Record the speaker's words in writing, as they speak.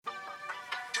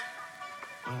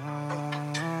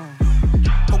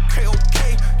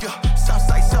Okay, yeah.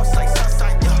 Southside,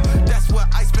 yeah. That's where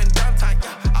I spend downtime,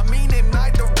 yeah. I mean, at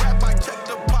night, the rap, I check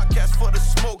the podcast for the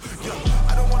smoke, yeah.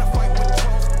 I don't want to fight with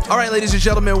trolls. All right, ladies and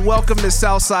gentlemen, welcome to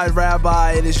Southside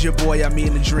Rabbi. It is your boy,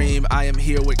 Amin the Dream. I am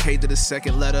here with K to the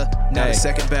second letter, now the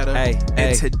second better.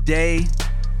 And today,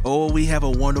 we have a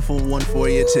wonderful one for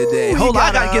you today. Hold on,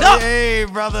 I gotta get up. Hey,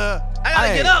 brother. I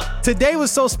gotta get up. Today was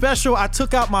so special, I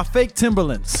took out my fake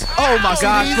Timberlands. Oh my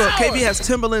gosh, look, KB has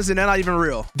Timberlands and they're not even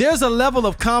real. There's a level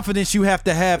of confidence you have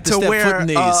to step wear foot in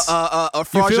these. A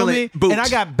fraudulent boot. And I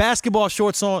got basketball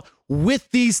shorts on with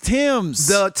these Timbs.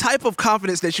 The type of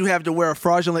confidence that you have to wear a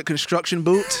fraudulent construction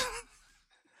boot.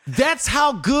 That's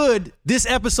how good this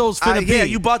episode's finna be. Yeah,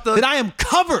 you bought that I am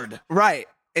covered. Right.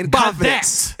 In by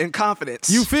confidence. That. In confidence.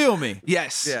 You feel me?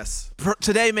 Yes. Yes.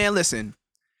 Today, man, listen.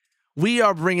 We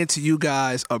are bringing to you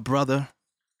guys a brother,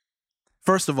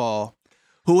 first of all,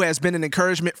 who has been an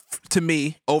encouragement to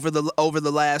me over the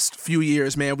last few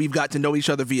years, man. We've got to know each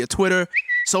other via Twitter,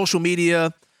 social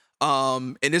media,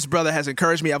 and this brother has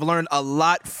encouraged me. I've learned a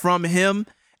lot from him,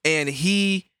 and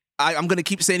I'm going to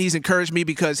keep saying he's encouraged me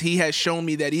because he has shown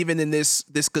me that even in this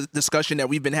discussion that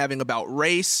we've been having about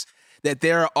race, that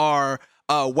there are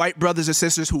white brothers and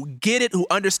sisters who get it, who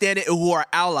understand it, and who are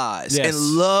allies and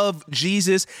love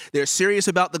Jesus. They're serious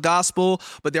about the gospel,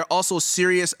 but they're also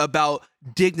serious about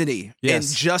dignity and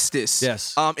justice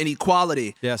and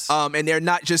equality. And they're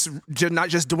not just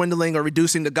dwindling or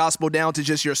reducing the gospel down to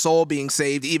just your soul being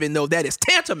saved, even though that is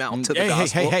tantamount to the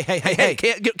gospel. Hey.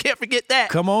 Can't forget that.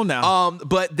 Come on now.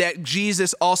 But that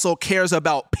Jesus also cares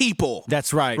about people.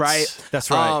 That's right. Right?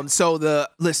 That's right.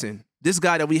 Listen, this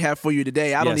guy that we have for you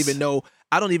today, I don't even know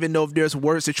if there's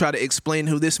words to try to explain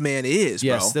who this man is, bro.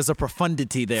 Yes, there's a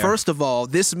profundity there. First of all,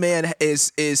 this man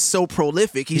is so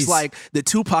prolific. He's like the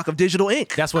Tupac of digital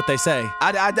ink. That's what they say.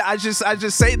 I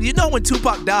just say, you know, when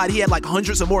Tupac died, he had like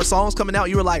hundreds of more songs coming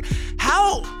out. You were like,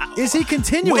 how is he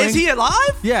continuing? Is he alive?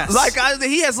 Yes. Like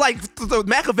he has like the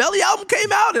Machiavelli album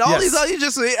came out and all these.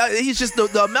 He's just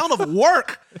the amount of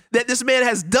work that this man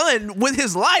has done with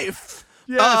his life.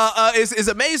 Is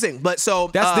amazing. But so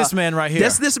that's this man right here.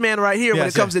 That's this man right here when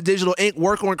it comes to digital ink,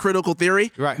 work on critical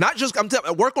theory. Right. Not just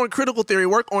work on critical theory,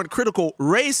 work on critical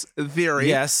race theory.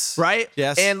 Yes. Right?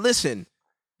 Yes. And listen,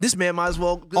 this man might as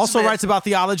well writes about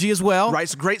theology as well.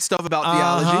 Writes great stuff about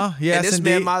theology. Yes, and this indeed.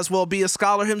 Man might as well be a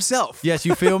scholar himself. Yes,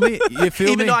 you feel me?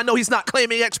 Even though I know he's not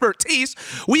claiming expertise,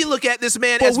 we look at this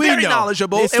man as very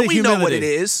knowledgeable, and we know what it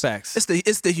is. Facts.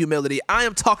 It's the humility. I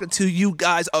am talking to you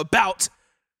guys about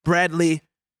Bradley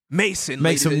Mason.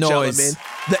 Make some noise. Gentlemen.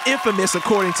 The infamous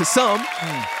according to some,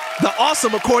 the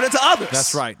awesome according to others.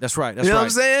 That's right. You know what I'm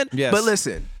saying? Yes. But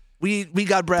listen, we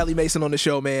got Bradley Mason on the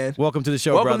show, man. Welcome to the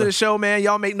show, Welcome brother. to the show, man.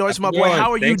 Y'all make noise for my boy.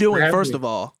 How are you doing, first of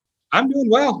all? I'm doing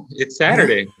well. It's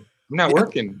Saturday. I'm not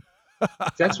working.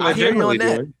 That's what I generally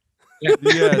do.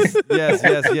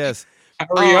 Yes. How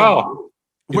are y'all?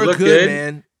 We're good,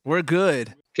 man. We're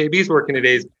good. KB's working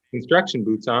today's construction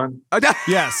boots on.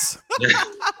 Yes.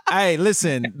 Hey,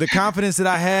 listen, the confidence that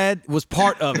I had was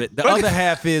part of it. The other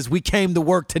half is we came to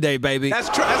work today, baby. That's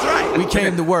true. That's right. We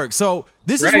came to work. So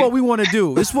this is what we want to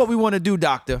do. This is what we want to do,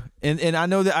 doctor. And I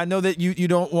know that you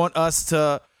don't want us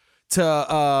to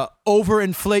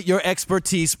overinflate your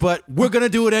expertise, but we're gonna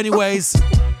do it anyways.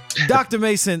 Dr.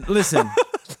 Mason, listen.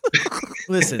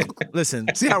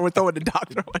 See how we're throwing the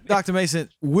doctor on. Dr. Mason,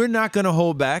 we're not gonna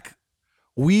hold back.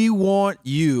 We want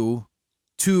you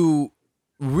to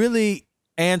really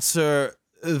answer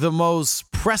the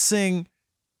most pressing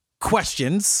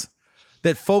questions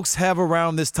that folks have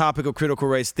around this topic of critical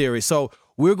race theory. So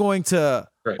we're going to,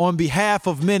 on behalf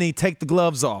of many, take the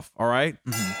gloves off, all right?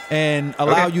 And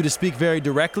allow you to speak very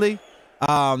directly,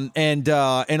 and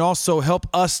also help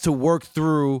us to work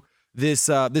through this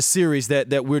series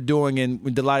that we're doing, and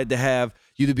we're delighted to have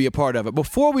you to be a part of it.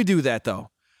 Before we do that, though,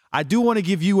 I do want to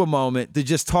give you a moment to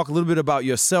just talk a little bit about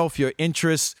yourself, your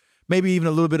interests, maybe even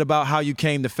a little bit about how you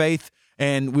came to faith,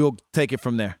 and we'll take it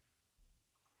from there.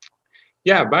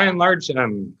 Yeah, by and large,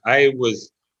 I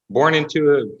was born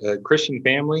into a Christian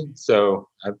family, so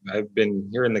I've been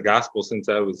hearing the gospel since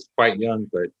I was quite young,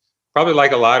 but probably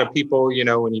like a lot of people, you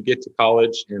know, when you get to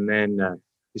college and then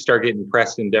you start getting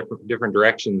pressed in different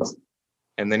directions,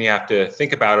 and then you have to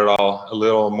think about it all a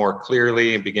little more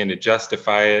clearly and begin to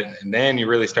justify it. And then you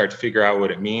really start to figure out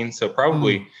what it means. So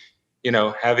probably, you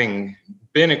know, having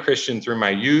been a Christian through my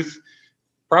youth,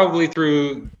 probably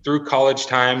through college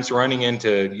times, running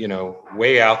into, you know,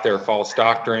 way out there false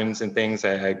doctrines and things,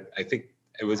 I think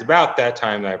it was about that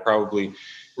time that I probably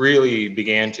really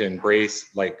began to embrace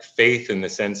like faith in the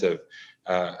sense of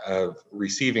of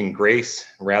receiving grace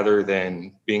rather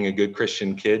than being a good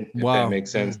Christian kid, if Wow. that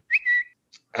makes sense.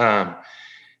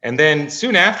 And then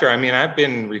soon after, I mean, I've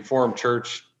been Reformed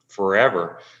Church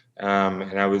forever.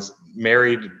 And I was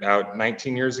married about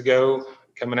 19 years ago,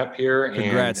 coming up here.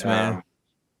 Congrats, man.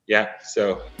 Yeah,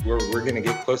 so we're going to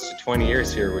get close to 20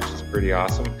 years here, which is pretty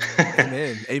awesome.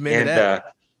 Amen. Amen And to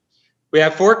that. we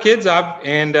have 4 kids,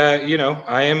 and you know,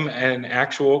 I am an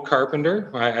actual carpenter.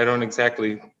 I don't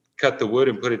exactly cut the wood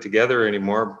and put it together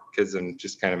anymore because I'm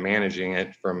just kind of managing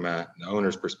it from the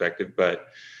owner's perspective. But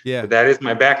Yeah. that is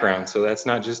my background, so that's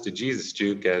not just a Jesus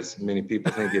juke, as many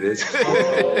people think it is.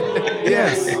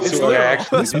 Yes, It's it's what I literal.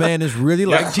 actually This man is really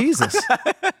like Yeah. Jesus.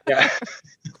 Yeah.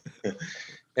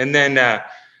 And then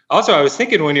also, I was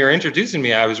thinking when you were introducing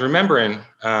me, I was remembering,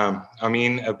 I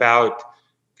mean, about,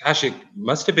 gosh, it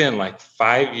must have been like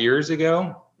 5 years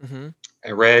ago. Mm-hmm.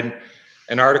 I read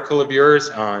an article of yours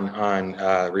on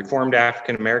Reformed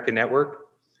African American Network.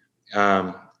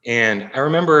 And I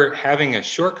remember having a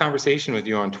short conversation with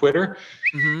you on Twitter.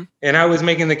 Mm-hmm. And I was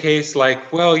making the case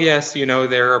like, well, yes, you know,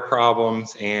 there are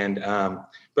problems, and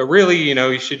but really, you know,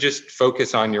 you should just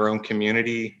focus on your own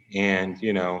community, and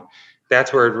you know,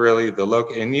 that's where really the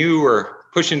local. And you were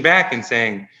pushing back and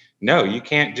saying, no, you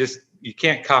can't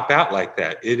cop out like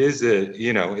that. It is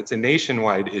it's a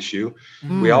nationwide issue.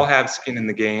 We all have skin in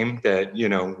the game. That, you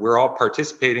know, we're all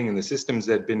participating in the systems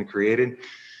that have been created.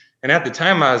 And at the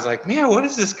time, I was like, man, what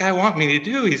does this guy want me to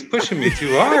do? He's pushing me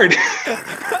too hard.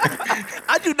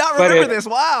 I do not But remember this.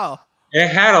 Wow. It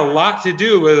had a lot to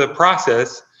do with the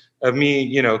process of me,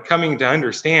 you know, coming to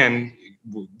understand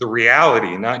the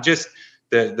reality, not just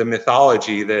the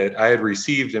mythology that I had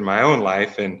received in my own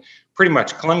life and pretty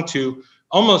much clung to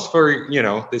almost for, you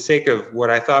know, the sake of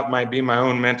what I thought might be my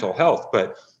own mental health.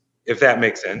 But if that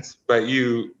makes sense, but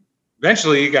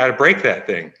eventually you got to break that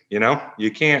thing, you know, you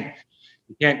can't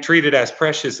treat it as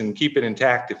precious and keep it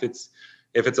intact if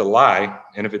it's a lie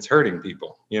and if it's hurting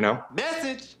people, you know?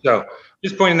 Message. So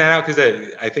just pointing that out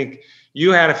because I think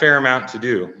you had a fair amount to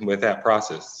do with that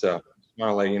process. So I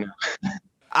want to let you know.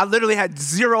 I literally had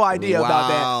zero idea about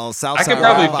that. Wow, I Southside could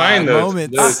probably Rabbi find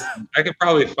moments. I could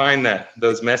probably find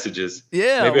those messages.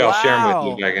 Yeah. Maybe I'll share them wow.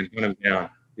 with you if I can put them down.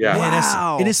 Yeah. Man,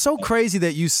 Wow. and it's so crazy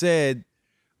that you said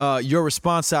your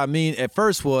response. I mean, at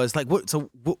first was like, "What? So,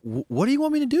 what do you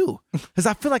want me to do?" Because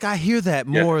I feel like I hear that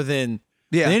more than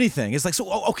anything. It's like,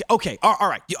 so okay, all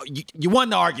right, you won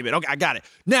the argument. Okay, I got it.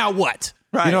 Now what?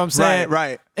 Right. You know what I'm saying?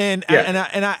 Right. And Yeah.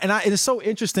 and it's so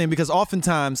interesting because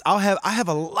oftentimes I have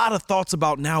a lot of thoughts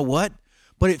about now what,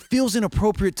 but it feels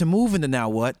inappropriate to move into now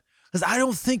what. Because I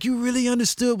don't think you really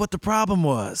understood what the problem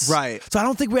was. Right. So I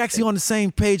don't think we're actually on the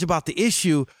same page about the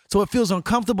issue. So it feels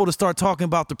uncomfortable to start talking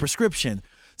about the prescription.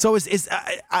 So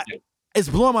it's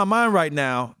blowing my mind right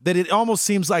now that it almost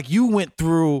seems like you went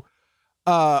through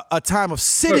a time of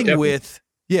sitting definitely. with.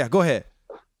 Yeah, go ahead.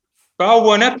 But I'll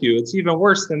one up you. It's even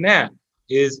worse than that.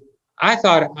 Is I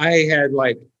thought I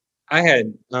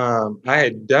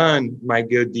had done my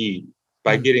good deed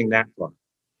by getting that far.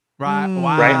 Right. Mm.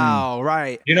 Wow.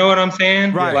 Right. You know what I'm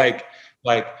saying? Right.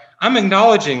 Like I'm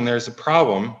acknowledging there's a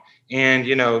problem, and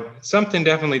you know something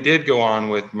definitely did go on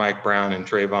with Mike Brown and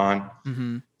Trayvon.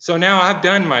 Mm-hmm. So now I've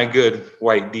done my good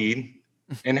white deed,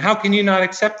 and how can you not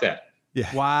accept that?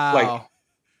 Yeah. Wow. Like,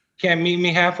 can't meet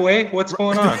me halfway? What's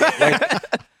going on? Like,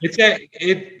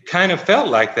 it kind of felt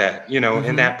like that, you know,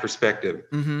 in that perspective.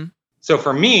 Mm-hmm. So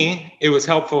for me, it was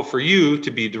helpful for you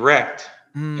to be direct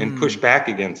and push back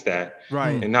against that,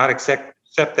 Right. and not accept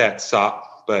that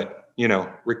sop, but you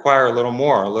know, require a little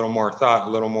more thought,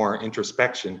 a little more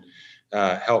introspection.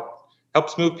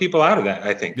 Helps move people out of that.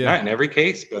 I think not in every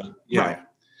case, but you know,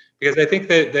 because I think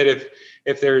that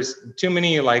if there's too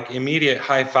many like immediate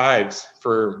high fives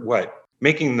for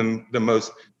making them the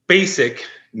most basic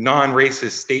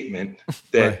non-racist statement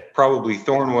that probably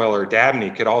Thornwell or Dabney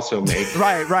could also make.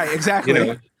 Right. Exactly. You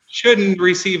know, shouldn't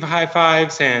receive high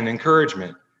fives and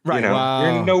encouragement. Right. You know,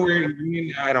 Wow. you're nowhere.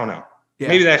 I don't know. Yeah.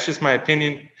 Maybe that's just my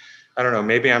opinion. I don't know.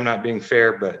 Maybe I'm not being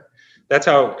fair, but that's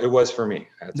how it was for me.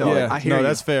 That's all. I hear you.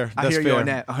 That's fair. I That's hear fair. you on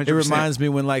that, 100%. It reminds me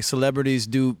when like celebrities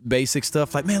do basic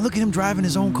stuff, like, man, look at him driving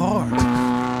his own car.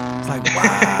 It's like,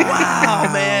 wow,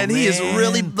 man, he is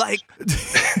really like.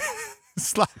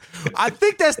 It's like, I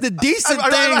think that's the decent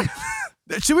Right.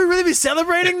 thing. Should we really be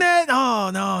celebrating that?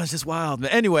 Oh no, it's just wild. Man.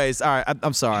 Anyways, all right,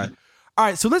 I'm sorry. All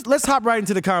right, so let's hop right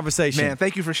into the conversation. Man,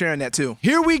 thank you for sharing that too.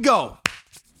 Here we go.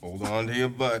 Hold on to your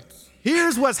butts.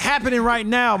 Here's what's happening right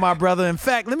now, my brother. In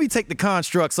fact, let me take the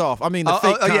constructs off. I mean, the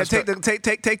fake yeah, construct.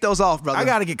 take those off, brother. I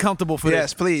got to get comfortable for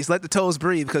Yes, this. please let the toes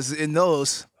breathe, because in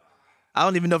those, I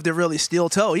don't even know if they're really steel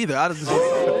toe either.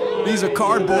 These are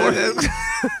cardboard.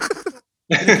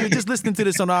 And if you're just listening to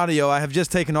this on audio, I have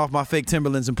just taken off my fake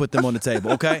Timberlands and put them on the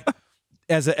table, okay?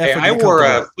 As an effort. Hey, I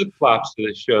wore flip-flops to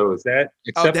the show. Is that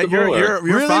acceptable? You're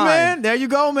really, fine. man? There you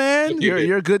go, man.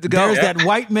 You're good to go. There's that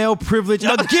white male privilege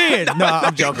again. No,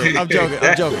 I'm joking. I'm joking.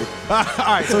 All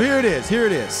right, so here it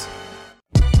is.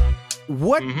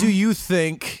 What do you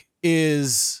think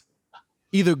is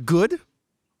either good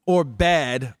or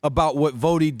bad about what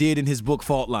Voddie did in his book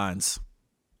Fault Lines?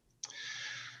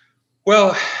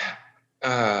 Well,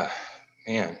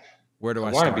 man, where do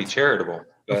I want to be charitable,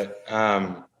 but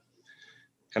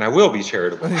and I will be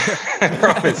charitable, I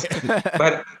promise.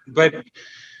 But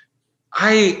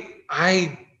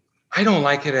I don't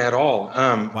like it at all.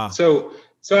 Wow. So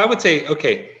I would say,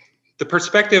 okay, the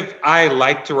perspective I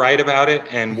like to write about it,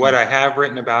 and what I have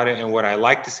written about it, and what I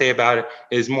like to say about it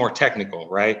is more technical,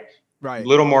 right? Right. A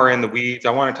little more in the weeds. I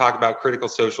want to talk about critical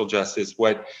social justice,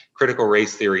 what critical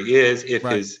race theory is, if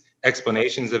his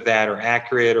explanations of that are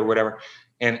accurate or whatever.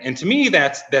 And to me,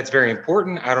 that's very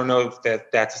important. I don't know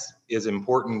if that's is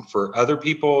important for other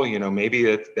people. You know, maybe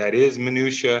that is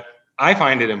minutia. I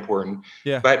find it important.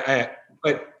 Yeah.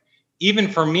 But even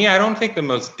for me, I don't think the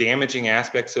most damaging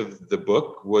aspects of the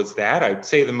book was that. I'd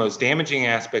say the most damaging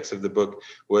aspects of the book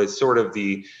was sort of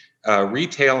the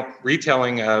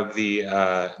retelling of the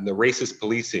racist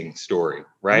policing story,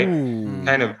 right? Ooh.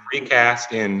 Kind of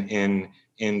recast in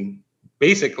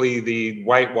basically the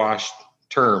whitewashed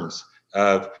terms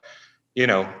of, you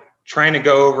know, trying to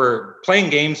go over playing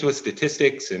games with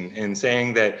statistics and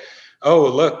saying that, oh,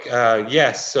 look,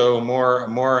 yes, so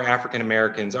more African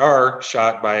Americans are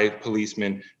shot by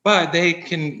policemen, but they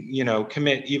can, you know,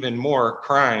 commit even more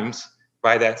crimes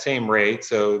by that same rate.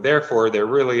 So therefore, there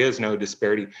really is no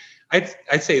disparity.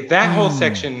 I'd say that whole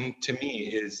section to me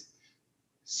is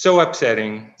so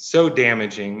upsetting, so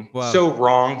damaging, so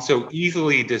wrong, so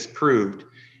easily disproved.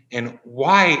 And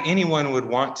why anyone would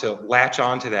want to latch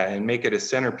onto that and make it a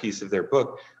centerpiece of their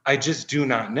book, I just do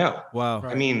not know. Wow.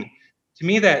 I mean, to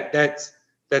me, that's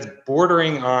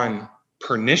bordering on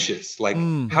pernicious. Like,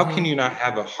 how can you not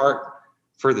have a heart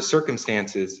for the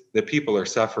circumstances that people are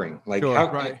suffering? Like,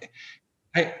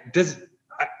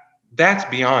 that's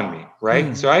beyond me,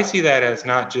 right? So I see that as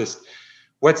not just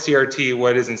what's CRT,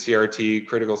 what isn't CRT,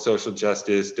 critical social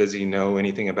justice, does he know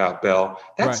anything about Bell?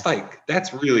 That's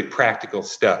that's really practical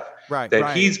stuff.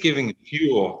 He's giving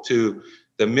fuel to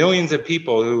the millions of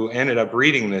people who ended up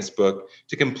reading this book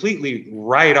to completely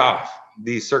write off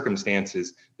these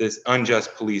circumstances, this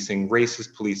unjust policing,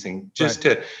 racist policing,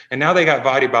 and now they got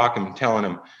Voddie Baucham telling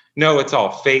them, no, it's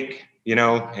all fake, you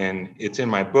know, and it's in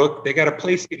my book. They got a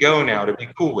place to go now to be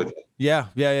cool with it. Yeah.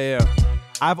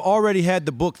 I've already had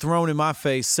the book thrown in my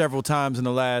face several times in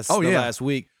the last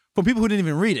week from people who didn't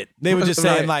even read it. They were just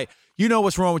saying like, you know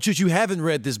what's wrong with you? You haven't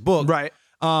read this book. Right.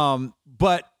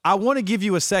 But I want to give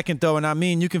you a second though. And I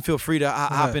mean, you can feel free to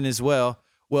hop in as well.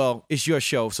 Well, it's your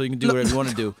show, so you can do whatever you want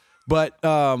to do. But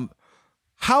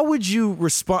how would you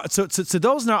respond? So to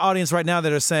those in our audience right now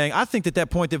that are saying, I think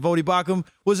that point that Voddie Baucham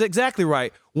was exactly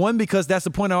right. One, because that's the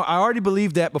point. I already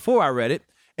believed that before I read it.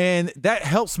 And that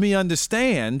helps me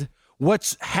understand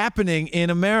what's happening in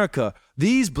America.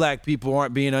 These black people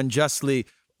aren't being unjustly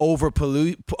over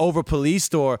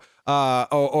policed or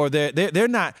they're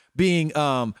not being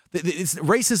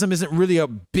racism isn't really a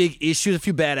big issue. A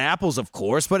few bad apples, of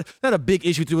course, but not a big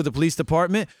issue to do with the police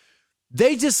department.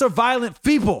 They just are violent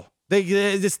people. They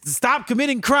just stop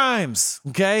committing crimes.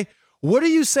 Okay, what do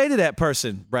you say to that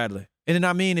person, Bradley? And then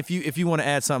I mean, if you want to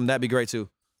add something, that'd be great too.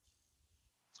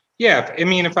 Yeah, I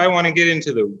mean, if I want to get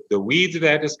into the weeds of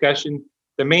that discussion,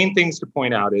 the main things to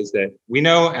point out is that we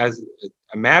know, as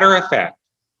a matter of fact,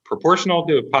 proportional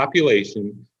to a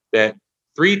population, that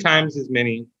 3 times as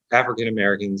many African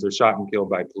Americans are shot and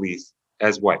killed by police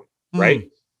as white, right?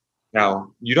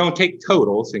 Now, you don't take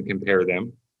totals and compare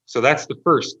them. So that's the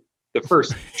first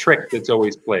trick that's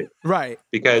always played. Right.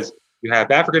 Because you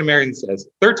have African Americans as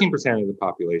 13% of the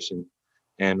population,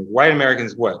 and white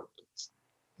Americans, what?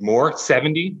 More?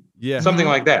 70? Yeah. Something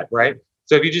like that, right?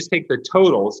 So if you just take the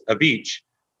totals of each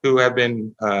who have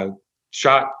been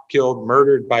shot, killed,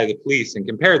 murdered by the police and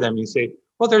compare them, you say,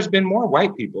 well, there's been more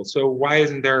white people, so why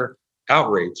isn't there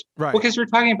outrage? Right. Because we're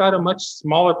talking about a much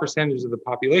smaller percentage of the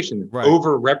population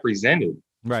overrepresented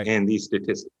in these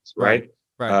statistics, right?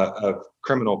 Of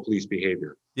criminal police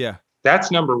behavior. Yeah.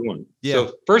 That's number one. Yeah.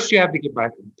 So first you have to get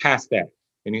back past that,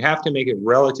 and you have to make it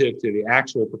relative to the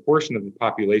actual proportion of the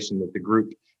population that the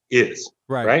group is.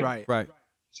 Right.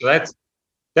 So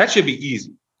that should be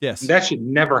easy. Yes. That should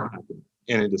never happen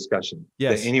in a discussion.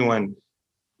 Yes. That anyone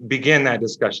begin that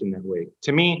discussion that way.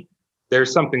 To me,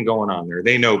 there's something going on there.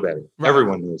 They know better. Right.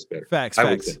 Everyone knows better. Facts. I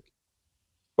would think.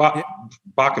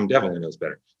 Bauckham definitely knows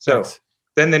better. So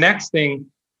then the next thing,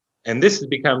 and this has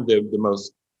become the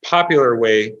most popular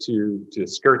way to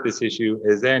skirt this issue,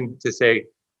 is then to say,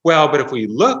 well, but if we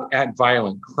look at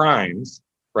violent crimes,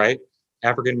 right,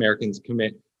 African Americans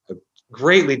commit a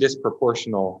greatly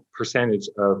disproportional percentage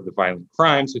of the violent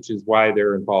crimes, which is why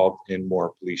they're involved in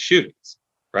more police shootings,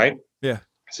 right? Yeah.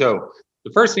 So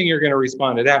the first thing you're going to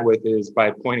respond to that with is by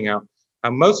pointing out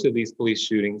how most of these police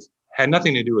shootings had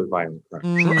nothing to do with violent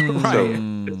crimes. So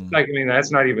it's like, I mean, that's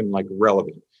not even like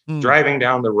relevant. Driving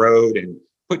down the road and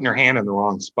putting your hand in the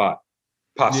wrong spot,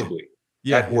 possibly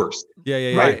at worst.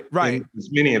 Right. In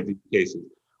many of these cases,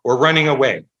 or running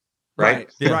away,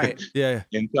 right?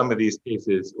 In some of these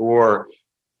cases, or,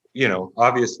 you know,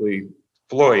 obviously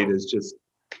Floyd is just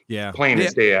plain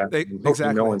as day out.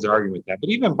 Hopefully no one's arguing with that. But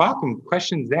even Bauckham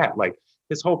questions that. Like,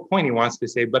 his whole point, he wants to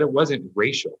say, but it wasn't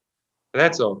racial. But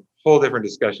that's a whole different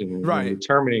discussion in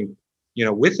determining, you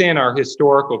know, within our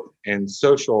historical and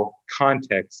social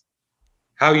context,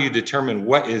 how you determine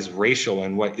what is racial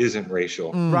and what isn't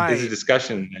racial is a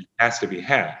discussion that has to be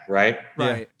had, right?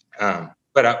 But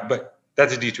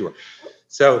that's a detour.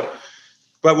 So,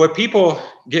 but what people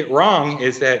get wrong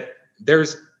is that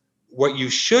what you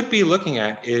should be looking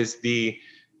at is the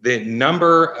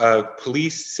number of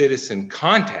police-citizen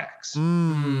contacts,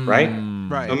 right?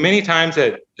 So many times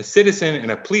that a citizen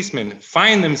and a policeman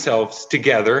find themselves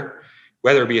together,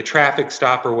 whether it be a traffic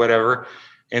stop or whatever,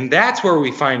 and that's where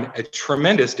we find a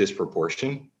tremendous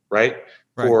disproportion, right?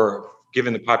 For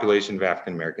given the population of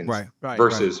African Americans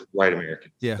versus white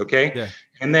Americans. Okay.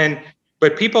 And then,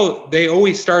 but people, they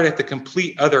always start at the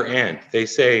complete other end. They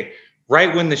say,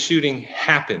 right when the shooting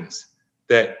happens,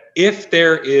 that if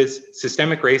there is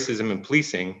systemic racism in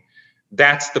policing,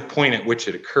 that's the point at which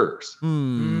it occurs,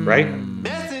 right?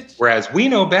 Whereas we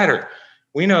know better.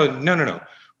 We know, no.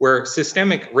 Where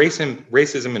systemic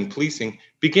racism in policing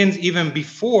begins even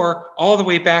before, all the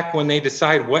way back when they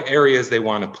decide what areas they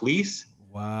want to police,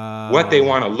 what they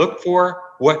want to look for,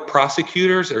 what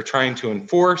prosecutors are trying to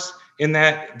enforce in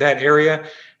that area,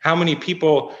 how many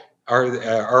people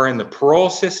are in the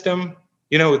parole system.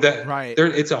 You know,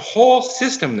 it's a whole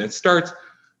system that starts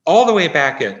all the way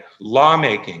back at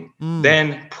lawmaking,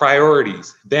 then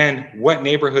priorities, then what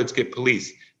neighborhoods get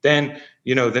policed, then,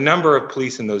 you know, the number of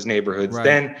police in those neighborhoods,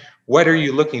 then what are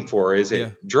you looking for? Is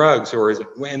it drugs, or is it,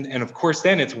 and of course,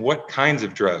 then it's what kinds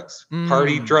of drugs,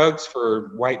 party drugs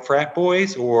for white frat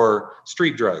boys or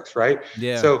street drugs, right?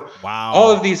 So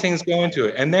all of these things go into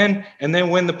it. And then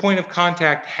when the point of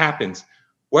contact happens,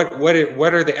 what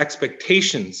are the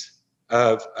expectations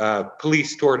of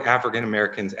police toward African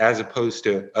Americans as opposed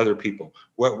to other people?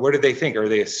 What do they think? Are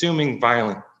they assuming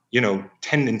violent, you know,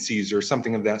 tendencies or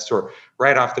something of that sort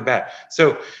right off the bat?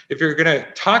 So if you're going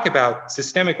to talk about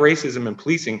systemic racism in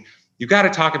policing, you got to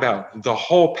talk about the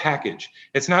whole package.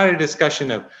 It's not a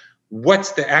discussion of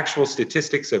what's the actual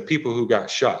statistics of people who got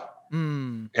shot,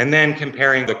 and then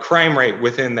comparing the crime rate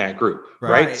within that group,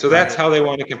 right? So that's how they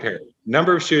want to compare it.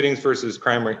 Number of shootings versus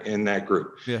crime rate in that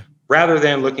group. Rather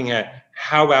than looking at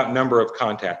how about number of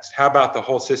contacts? How about the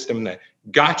whole system that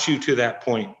got you to that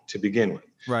point to begin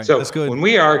with? So when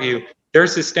we argue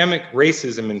there's systemic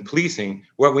racism in policing,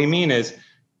 what we mean is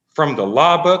from the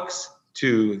law books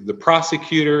to the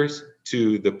prosecutors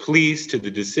to the police to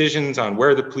the decisions on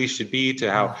where the police should be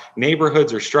to how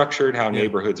neighborhoods are structured, how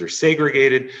neighborhoods are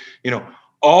segregated, you know,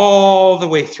 all the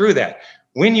way through that.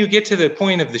 When you get to the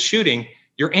point of the shooting,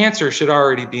 your answer should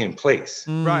already be in place.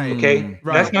 Okay.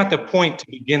 That's not the point to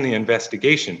begin the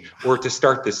investigation or to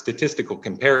start the statistical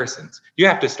comparisons. You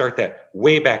have to start that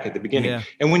way back at the beginning.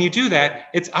 And when you do that,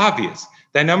 it's obvious.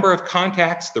 That number of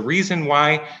contacts, the reason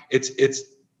why it's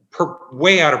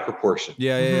way out of proportion.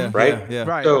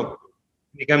 Right. So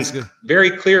it becomes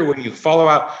very clear when you follow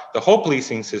out the whole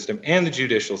policing system and the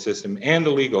judicial system and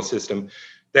the legal system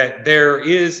that there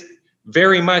is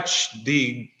very much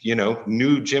the, you know,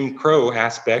 new Jim Crow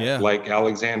aspect, like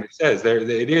Alexander says.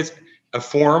 It is a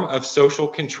form of social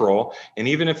control. And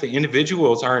even if the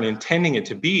individuals aren't intending it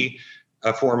to be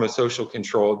a form of social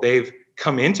control, they've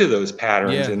come into those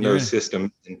patterns and those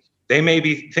systems. And they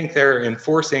maybe think they're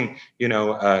enforcing, you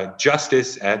know,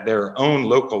 justice at their own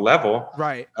local level.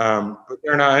 But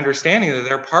they're not understanding that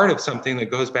they're part of something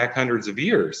that goes back hundreds of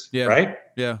years.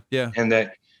 And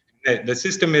that the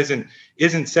system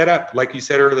isn't set up, like you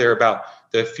said earlier, about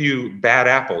the few bad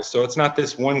apples. So it's not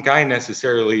this one guy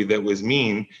necessarily that was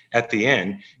mean at the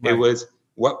end. It was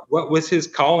what was his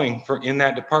calling for in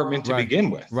that department to begin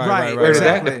with? Where did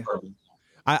that department?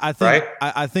 I think Right?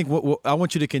 I think what I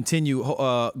want you to continue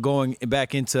going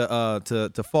back into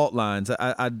to fault lines.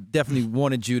 I definitely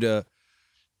wanted you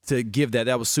to give that.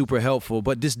 That was super helpful.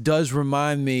 But this does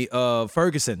remind me of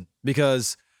Ferguson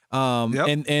because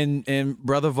and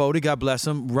Brother Vody, God bless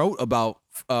him, wrote about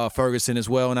Ferguson as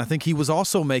well. And I think he was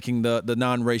also making the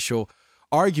non-racial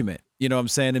argument. You know what I'm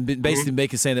saying? And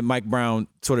basically saying that Mike Brown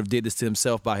sort of did this to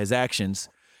himself by his actions.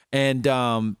 And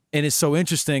it's so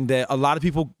interesting that a lot of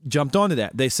people jumped onto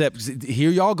that. They said, "Here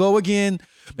y'all go again,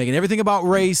 making everything about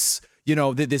race. You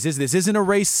know, this isn't a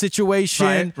race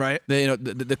situation. Right.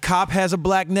 The cop has a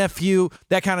black nephew,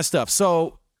 that kind of stuff."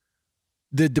 So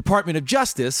the Department of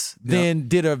Justice then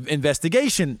did an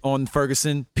investigation on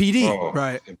Ferguson PD. Oh,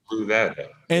 Right. and blew that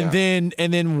up. And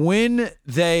then when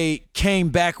they came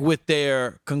back with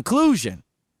their conclusion,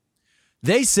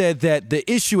 they said that the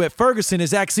issue at Ferguson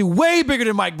is actually way bigger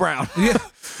than Mike Brown.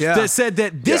 Yeah. They said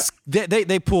that that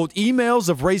they pulled emails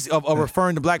of race of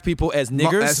referring to black people as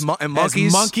niggers and monkeys.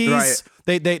 as monkeys. Right.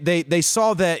 They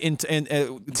saw that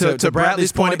To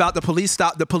Bradley's point about the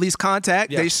police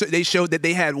contact, Yeah. they showed that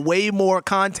they had way more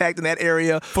contact in that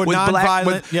area For with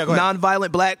nonviolent- go ahead.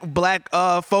 nonviolent black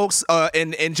folks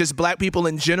and just black people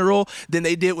in general than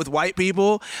they did with white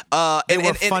people. they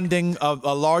were funding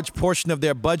a large portion of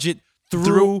their budget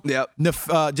through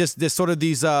just this sort of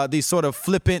these sort of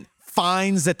flippant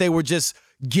fines that they were just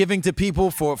giving to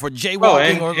people for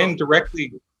jaywalking and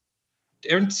directly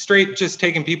and straight just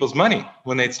taking people's money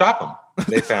when they'd stop them.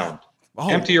 They found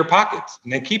empty your pockets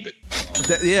and they keep it.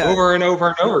 Over and over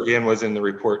and over again was in the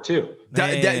report too.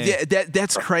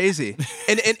 That's crazy.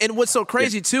 And what's so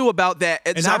crazy too about that?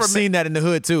 And I've seen that in the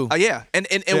hood too.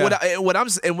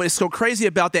 What's so crazy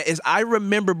about that is I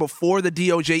remember before the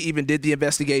DOJ even did the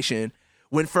investigation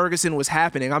when Ferguson was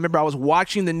happening. I remember I was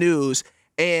watching the news.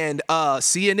 And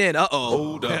CNN,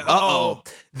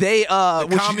 they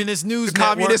Communist News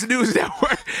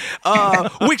Network,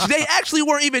 which they actually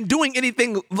weren't even doing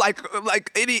anything like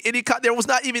any there was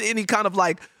not even any kind of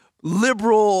like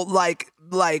liberal like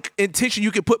intention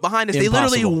you could put behind this. Impossible.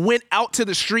 They literally went out to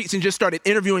the streets and just started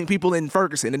interviewing people in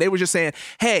Ferguson, and they were just saying,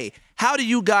 "Hey, how do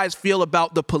you guys feel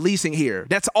about the policing here?"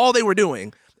 That's all they were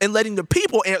doing. And letting the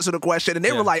people answer the question. And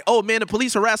they were like, "Oh, man, the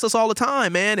police harass us all the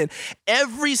time, man." And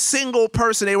every single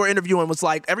person they were interviewing was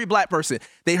like, every black person,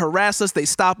 they harass us, they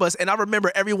stop us. And I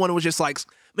remember everyone was just like,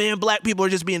 "Man, black people are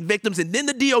just being victims." And then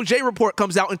the DOJ report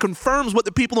comes out and confirms what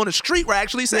the people on the street were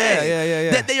actually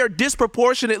saying. That they are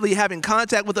disproportionately having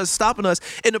contact with us, stopping us.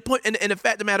 And the point, and the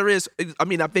fact of the matter is, I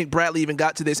mean, I think Bradley even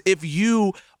got to this. If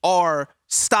you are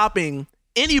stopping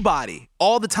anybody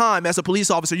all the time as a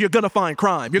police officer, you're gonna find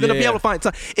crime. You're gonna be able to find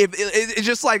time. It's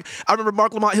just like I remember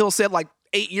Mark Lamont Hill said like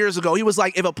 8 years ago. He was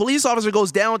like, if a police officer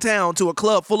goes downtown to a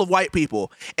club full of white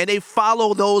people and they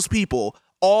follow those people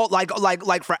all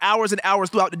like for hours and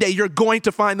hours throughout the day, you're going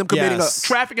to find them committing a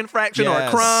traffic infraction or a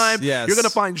crime. You're going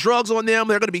to find drugs on them.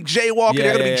 They're going to be jaywalking.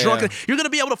 They're going to be drunk. You're going to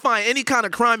be able to find any kind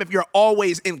of crime if you're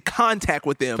always in contact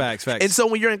with them. Facts. And so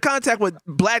when you're in contact with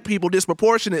black people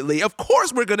disproportionately, of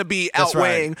course we're going to be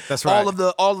outweighing all of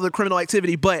the criminal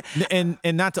activity. But and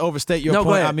not to overstate your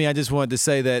point, I mean, I just wanted to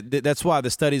say that's why the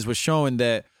studies were showing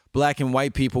that black and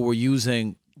white people were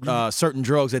using certain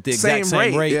drugs at the exact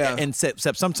same rate. And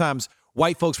except sometimes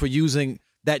white folks were using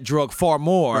that drug far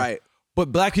more. Right.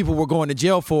 But black people were going to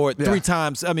jail for it 3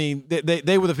 times. I mean,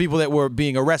 they were the people that were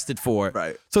being arrested for it.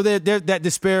 Right. So that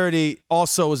disparity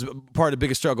also is part of the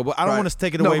biggest struggle. But I don't want us to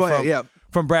take it away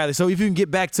from Bradley. So if you can get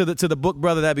back to the book,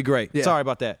 brother, that'd be great. Sorry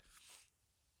about that.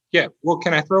 Yeah. Well,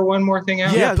 can I throw one more thing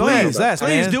out? Yeah, please.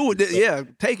 Please do it. Yeah,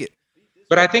 take it.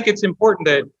 But I think it's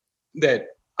important that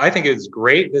I think it's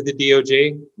great that the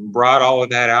DOJ brought all of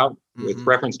that out with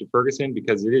reference to Ferguson,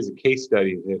 because it is a case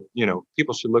study that, you know,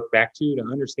 people should look back to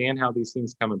understand how these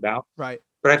things come about. Right.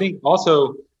 But I think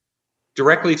also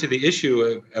directly to the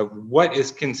issue of what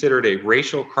is considered a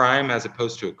racial crime as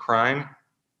opposed to a crime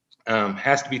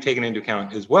has to be taken into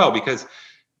account as well, because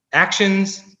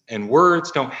actions and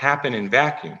words don't happen in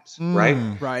vacuums, right?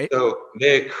 Right. So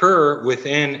they occur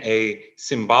within a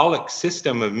symbolic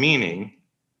system of meaning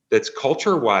that's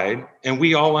culture wide, and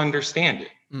we all understand it.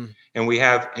 And we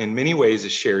have, in many ways, a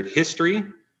shared history,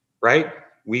 right?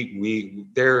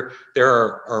 There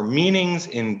are meanings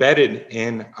embedded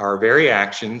in our very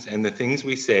actions and the things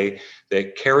we say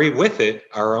that carry with it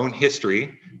our own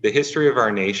history, the history of our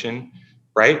nation,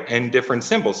 right? And different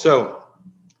symbols. So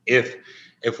if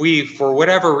we, for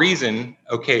whatever reason,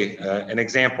 an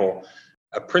example,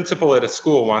 a principal at a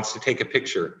school wants to take a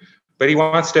picture, but he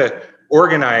wants to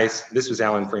organize, this was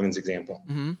Alan Freeman's example.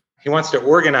 He wants to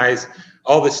organize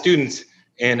all the students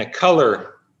in a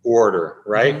color order,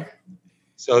 right?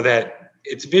 So that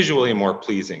it's visually more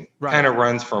pleasing. Right. Kind of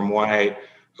runs from white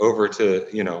over to,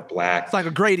 black. It's like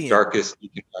a gradient. Darkest, you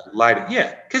can light it.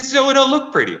 Yeah, because so it'll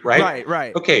look pretty, right?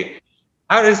 Right. Okay,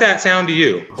 how does that sound to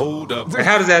you? Hold up. Or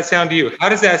how does that sound to you? How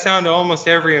does that sound to almost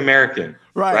every American?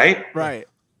 Right?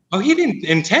 Oh, he didn't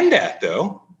intend that,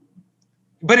 though.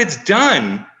 But it's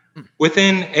done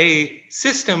within a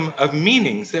system of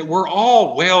meanings that we're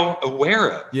all well aware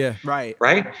of. Yeah. Right.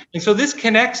 And so this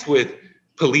connects with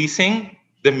policing,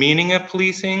 the meaning of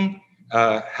policing,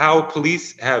 how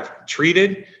police have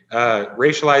treated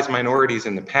racialized minorities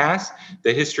in the past,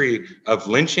 the history of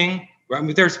lynching. I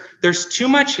mean, there's too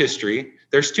much history.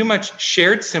 There's too much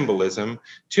shared symbolism,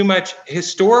 too much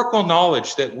historical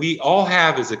knowledge that we all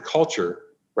have as a culture,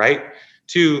 right?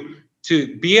 To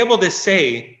be able to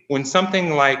say when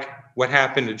something like what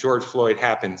happened to George Floyd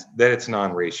happens, that it's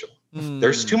non-racial.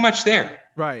 There's too much there.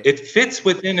 Right. It fits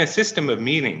within a system of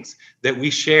meanings that we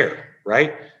share,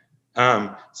 right?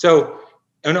 So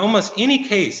in almost any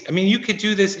case, I mean, you could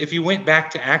do this if you went back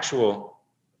to actual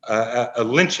a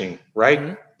lynching, right?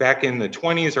 Mm-hmm. Back in the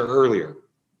 20s or earlier,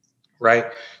 right?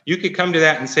 You could come to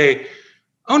that and say,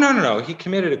 oh, no, he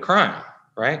committed a crime,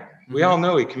 right? Mm-hmm. We all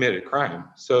know he committed a crime.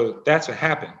 So that's what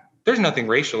happened. There's nothing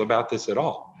racial about this at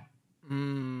all.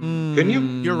 Couldn't you?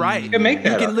 You're right. You can make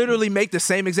that. You can literally make the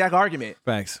same exact argument.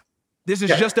 Thanks. This is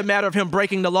just a matter of him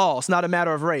breaking the law. It's not a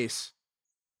matter of race.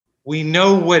 We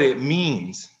know what it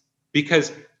means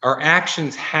because our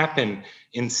actions happen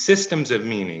in systems of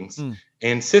meanings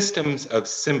and systems of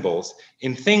symbols,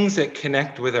 in things that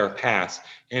connect with our past.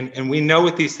 And we know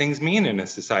what these things mean in a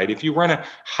society. If you run a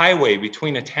highway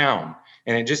between a town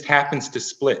and it just happens to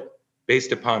split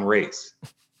based upon race,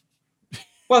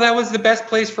 well, that was the best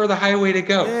place for the highway to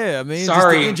go. Yeah, I mean,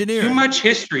 sorry, too much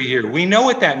history here. We know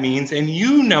what that means, and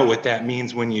you know what that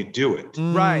means when you do it.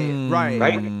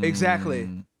 Right.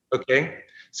 Exactly. Okay,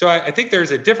 so I think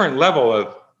there's a different level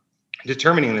of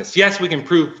determining this. Yes, we can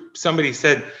prove somebody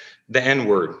said the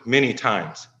N-word many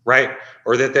times, right?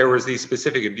 Or that there was these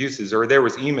specific abuses, or there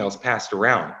was emails passed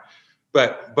around.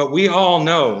 But we all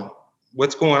know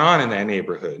what's going on in that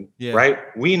neighborhood, right?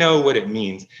 We know what it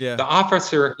means. Yeah. The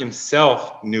officer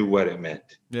himself knew what it meant.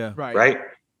 Yeah. Right.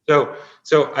 So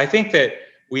I think that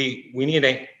we need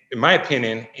to, in my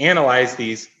opinion, analyze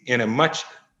these in a much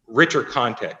richer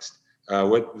context.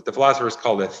 What the philosophers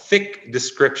call a thick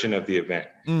description of the event,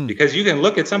 because you can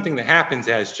look at something that happens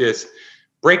as just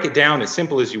break it down as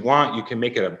simple as you want. You can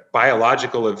make it a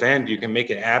biological event. You can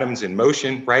make it atoms in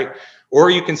motion, right?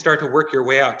 Or you can start to work your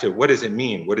way out to what does it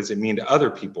mean? What does it mean to other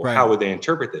people? Right. How would they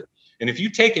interpret it? And if you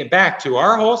take it back to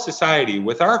our whole society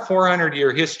with our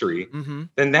 400-year history,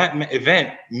 then that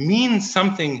event means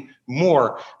something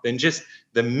more than just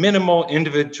the minimal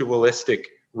individualistic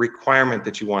requirement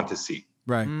that you want to see.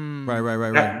 Right.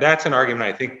 That's an argument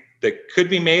I think that could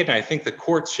be made, and I think the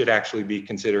courts should actually be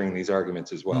considering these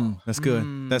arguments as well. That's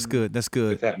good. That's good.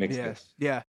 If that makes sense.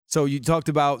 Yeah. So you talked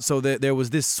about that there was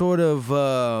this sort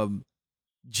of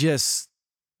just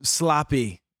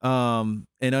sloppy and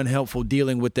unhelpful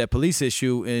dealing with that police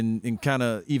issue, and kind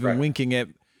of even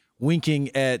winking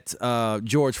at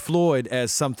George Floyd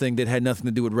as something that had nothing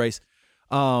to do with race.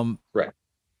 Right.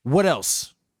 What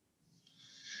else?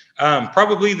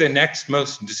 Probably the next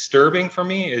most disturbing for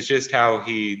me is just how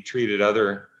he treated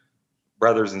other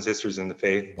brothers and sisters in the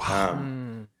faith. Wow.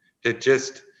 To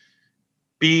just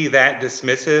be that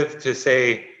dismissive, to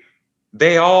say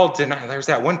they all deny. There's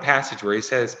that one passage where he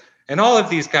says, and all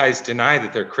of these guys deny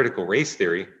that they're critical race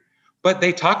theory, but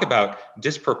they talk about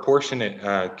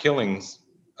disproportionate killings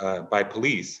by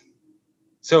police.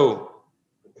 So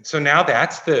now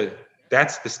that's the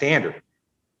standard.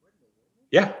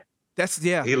 Yeah.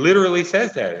 He literally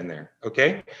says that in there.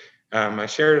 Okay. I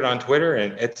shared it on Twitter,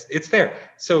 and it's there.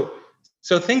 So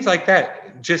things like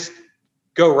that just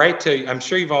go right to, I'm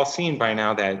sure you've all seen by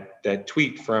now that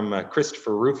tweet from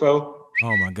Christopher Rufo.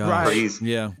 Oh my God. Where he's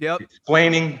Yep.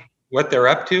 explaining what they're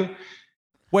up to.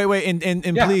 Wait, and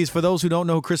please, for those who don't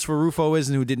know who Christopher Rufo is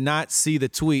and who did not see the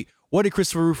tweet, what did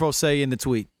Christopher Rufo say in the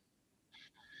tweet?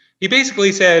 He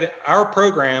basically said, our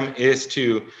program is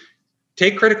to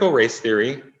take critical race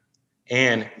theory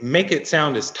and make it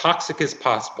sound as toxic as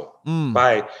possible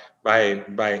by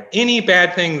any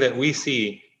bad thing that we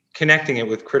see connecting it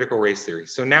with critical race theory.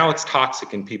 So now it's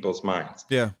toxic in people's minds.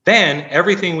 Yeah. Then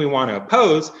everything we want to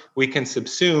oppose, we can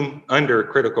subsume under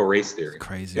critical race theory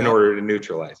Crazy. in order to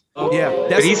neutralize. Yeah,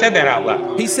 But he said that out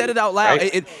loud. He said it out loud.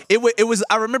 Right? It was.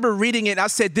 I remember reading it. And I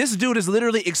said, "This dude is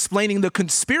literally explaining the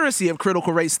conspiracy of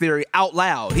critical race theory out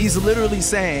loud." He's literally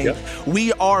saying,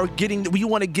 "We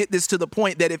want to get this to the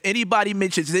point that if anybody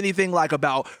mentions anything like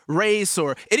about race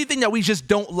or anything that we just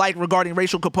don't like regarding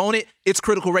racial component, it's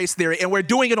critical race theory, and we're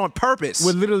doing it on purpose."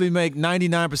 Would literally make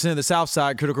 99% of the South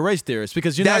Side critical race theorists,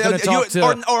 because you're not going to talk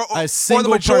to a single or the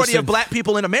majority person. of black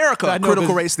people in America, I know, critical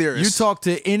 'cause race theorists. You talk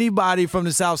to anybody from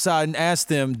the South Side and ask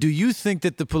them, do you think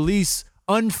that the police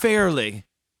unfairly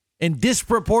and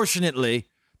disproportionately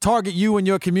target you and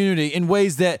your community in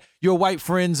ways that your white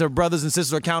friends or brothers and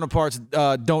sisters or counterparts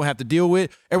don't have to deal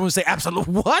with? Everyone would say,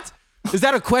 absolutely. What? Is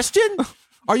that a question?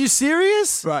 Are you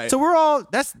serious? Right. So we're all,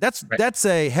 that's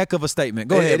a heck of a statement.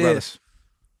 Go ahead, It brother. is.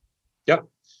 Yep.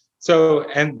 So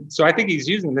I think he's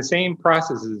using the same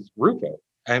process as Rufo.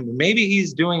 And maybe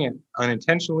he's doing it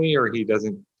unintentionally, or he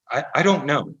doesn't. I don't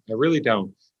know. I really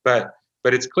don't. But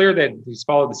it's clear that he's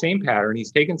followed the same pattern.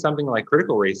 He's taken something like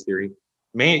critical race theory,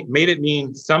 made it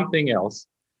mean something else,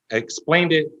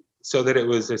 explained it so that it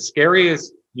was as scary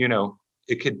as,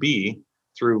 it could be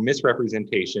through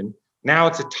misrepresentation. Now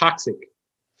it's a toxic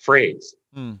phrase.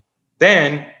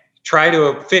 Then try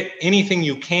to fit anything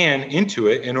you can into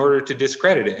it in order to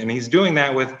discredit it. And he's doing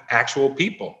that with actual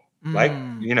people, like,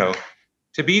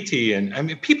 Tabiti, and I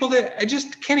mean, people that I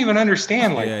just can't even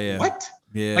understand. Like, what?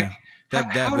 Yeah. Like, that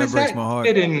how breaks does that my heart.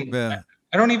 fit in? Yeah.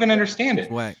 I don't even understand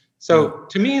it. Whack. So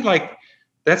to me, like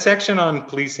that section on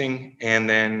policing, and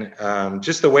then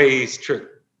just the way he's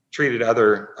treated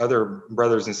other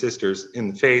brothers and sisters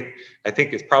in the faith, I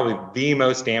think is probably the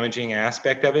most damaging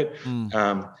aspect of it.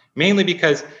 Mainly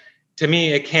because to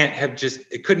me, it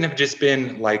couldn't have just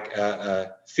been like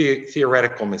a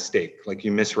theoretical mistake, like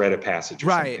you misread a passage or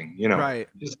something, Right.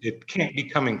 It can't be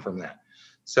coming from that.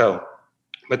 So,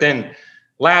 but then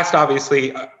last,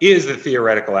 obviously, is the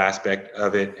theoretical aspect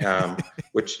of it,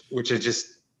 which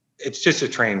is it's just a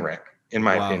train wreck, in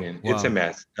my opinion. Wow. It's a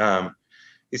mess.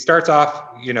 He starts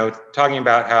off, talking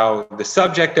about how the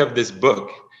subject of this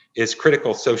book is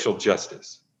critical social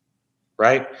justice.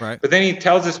 Right. But then he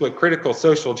tells us what critical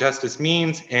social justice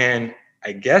means. And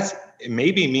I guess it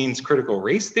maybe means critical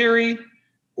race theory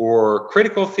or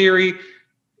critical theory. A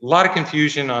lot of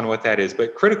confusion on what that is.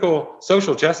 But critical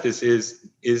social justice is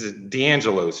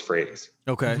D'Angelo's phrase.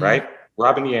 Okay. Right.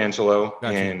 Robin DiAngelo.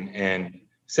 Gotcha. and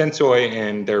Sensoy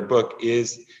and their book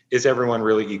is Everyone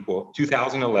Really Equal?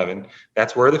 2011.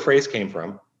 That's where the phrase came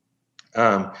from.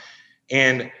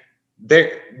 And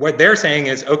what they're saying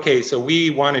is, okay, so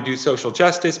we want to do social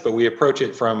justice, but we approach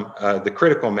it from the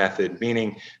critical method,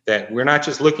 meaning that we're not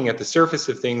just looking at the surface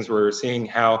of things, we're seeing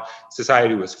how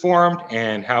society was formed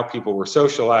and how people were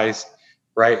socialized,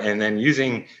 right? And then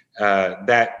using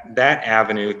that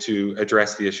avenue to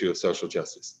address the issue of social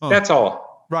justice. That's all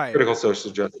critical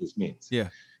social justice means. Yeah.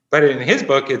 But in his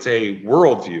book, it's a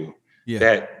worldview Yeah.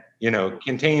 that,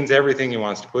 contains everything he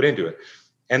wants to put into it.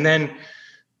 And then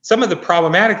some of the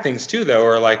problematic things too, though,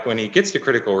 are like when he gets to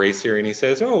critical race theory and he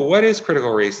says, "Oh, what is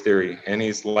critical race theory?" And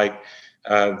he's like,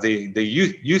 the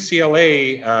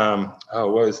UCLA,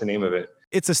 what was the name of it?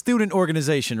 It's a student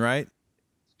organization, right?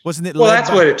 Wasn't it? Well, that's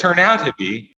what it turned out to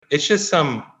be. It's just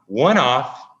some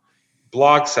one-off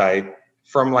blog site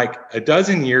from like a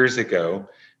dozen years ago,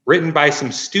 written by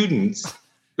some students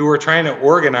who were trying to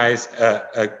organize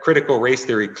a critical race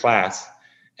theory class.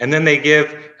 And then they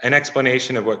give an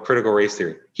explanation of what critical race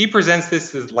theory. He presents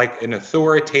this as like an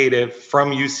authoritative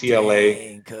from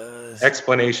UCLA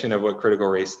explanation of what critical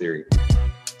race theory.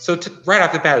 So right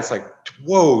off the bat, it's like,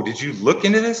 whoa, did you look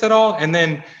into this at all? And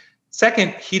then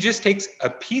second, he just takes a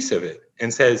piece of it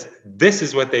and says, this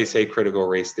is what they say critical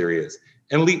race theory is.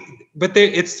 But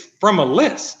it's from a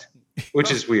list,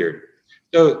 which is weird.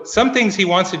 So some things he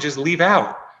wants to just leave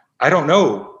out. I don't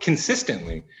know,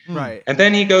 consistently. Right. And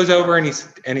then he goes over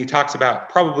and he talks about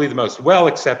probably the most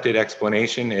well-accepted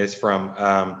explanation is from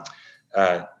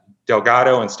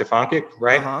Delgado and Stefancic,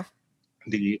 right?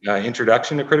 The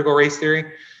introduction to critical race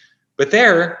theory. But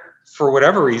there, for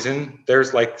whatever reason,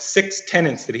 there's like 6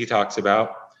 tenets that he talks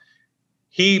about.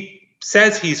 He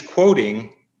says he's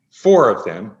quoting 4 of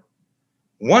them.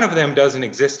 One of them doesn't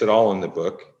exist at all in the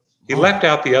book. He left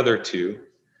out the other 2.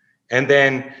 And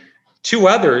then 2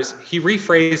 others, he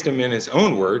rephrased them in his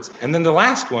own words. And then the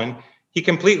last one, he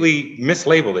completely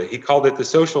mislabeled it. He called it the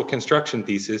social construction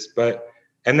thesis,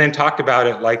 and then talked about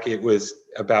it like it was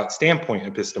about standpoint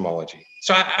epistemology.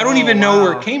 So I don't even know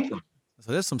where it came from.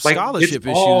 So there's some Like, scholarship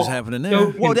it's all issues happening there.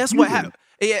 so Well, that's what happened.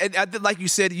 Yeah, and like you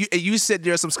said, you said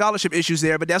there are some scholarship issues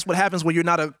there, but that's what happens when you're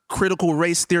not a critical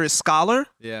race theorist scholar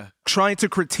Yeah. trying to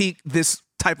critique this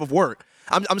type of work.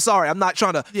 I'm sorry, I'm not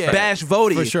trying to bash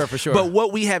Vody. For sure. But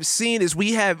what we have seen is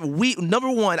we number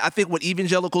one, I think what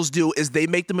evangelicals do is they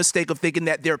make the mistake of thinking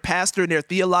that their pastor and their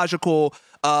theological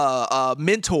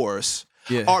mentors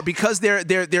are, because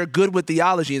they're good with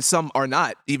theology, and some are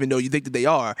not, even though you think that they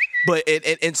are. But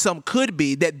and some could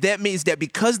be that means that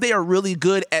because they are really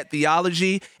good at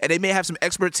theology and they may have some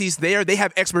expertise there, they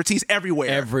have expertise everywhere.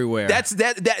 Everywhere. That's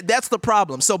the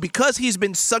problem. So because he's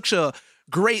been such a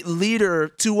great leader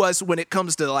to us when it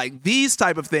comes to like these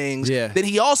type of things, then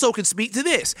he also can speak to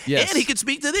this, and he can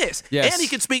speak to this, and he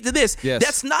can speak to this.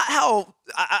 That's not how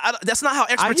that's not how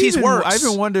expertise works. I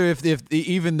even wonder if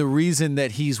even the reason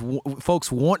that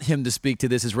folks want him to speak to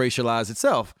this is racialized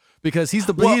itself. Because he's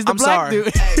the black dude.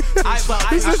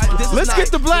 Let's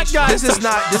get the black guy. This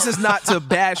is not to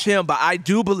bash him, but I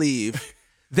do believe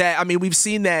that, I mean, we've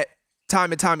seen that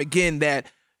time and time again, that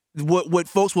what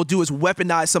folks will do is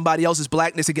weaponize somebody else's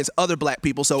blackness against other black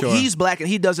people. So he's black and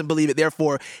he doesn't believe it,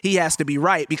 therefore he has to be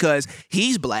right because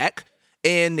he's black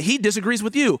and he disagrees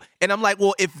with you. And I'm like,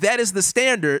 well, if that is the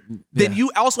standard, then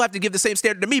you also have to give the same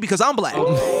standard to me because I'm black.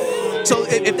 So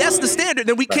if that's the standard,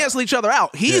 then we cancel each other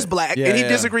out. He's black and he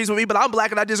disagrees with me, but I'm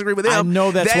black and I disagree with him. I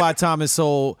know that's why Thomas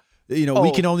Sowell,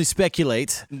 we can only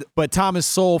speculate, but Thomas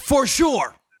Sowell for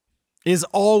sure is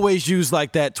always used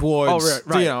like that towards,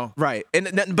 right.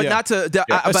 And but not to.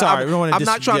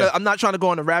 I'm not trying to go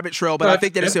on a rabbit trail, but I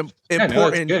think that it's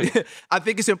important. I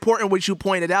think it's important what you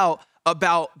pointed out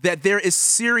about that there is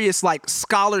serious like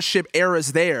scholarship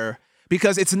errors there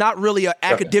because it's not really an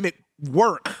academic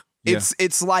work.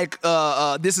 It's like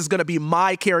this is going to be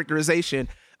my characterization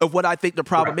of what I think the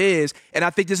problem is, and I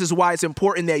think this is why it's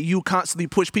important that you constantly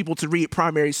push people to read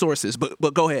primary sources.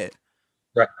 But go ahead.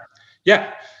 Right.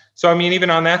 Yeah. So I mean, even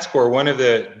on that score, one of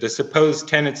the supposed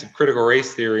tenets of critical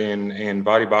race theory in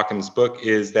Voddie Baucham's book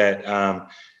is that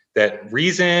that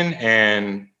reason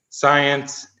and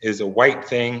science is a white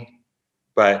thing,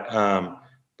 but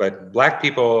black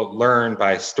people learn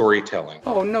by storytelling.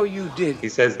 Oh no, you did. He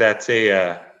says that's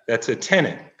a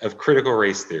tenet of critical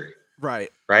race theory. Right.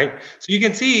 So you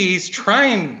can see he's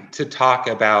trying to talk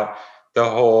about the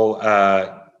whole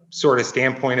sort of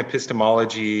standpoint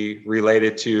epistemology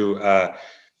related to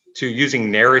using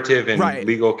narrative in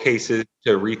legal cases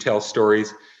to retell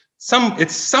stories.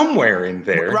 It's somewhere in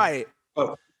there. Right.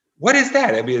 But what is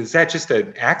that? I mean, is that just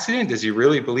an accident? Does he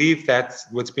really believe that's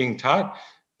what's being taught?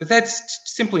 But that's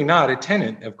simply not a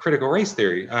tenet of critical race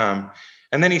theory. And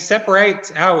then he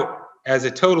separates out as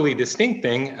a totally distinct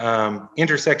thing,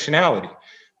 intersectionality.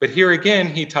 But here again,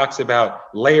 he talks about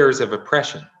layers of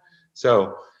oppression.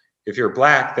 So if you're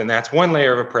black, then that's one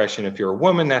layer of oppression. If you're a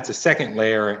woman, that's a second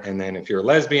layer. And then if you're a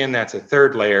lesbian, that's a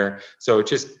third layer. So it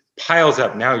just piles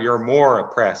up. Now you're more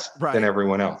oppressed than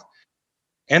everyone else.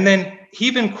 And then he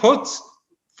even quotes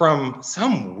from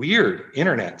some weird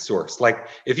internet source. Like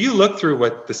if you look through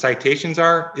what the citations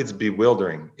are, it's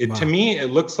bewildering. To me,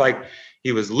 it looks like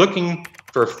he was looking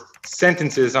for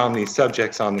sentences on these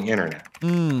subjects on the internet,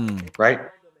 right?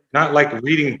 Not like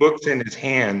reading books in his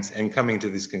hands and coming to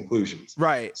these conclusions.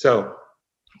 Right. So,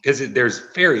 because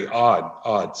there's very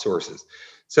odd sources.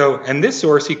 So, and this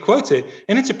source, he quotes it,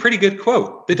 and it's a pretty good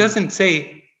quote that doesn't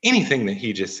say anything that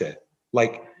he just said.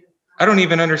 Like, I don't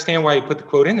even understand why he put the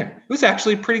quote in there. It was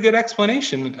actually a pretty good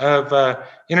explanation of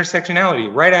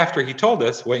intersectionality right after he told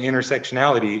us what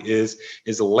intersectionality is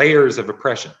layers of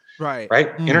oppression. Right.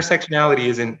 Intersectionality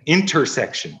is an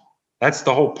intersection. That's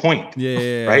the whole point.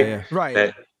 Right.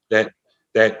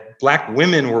 That black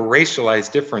women were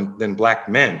racialized different than black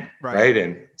men. Right.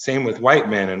 And same with white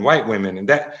men and white women. And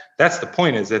that's the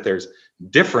point, is that there's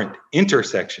different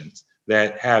intersections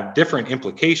that have different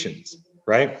implications.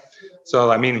 Right.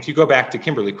 So, I mean, if you go back to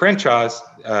Kimberly Crenshaw's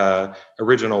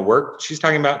original work, she's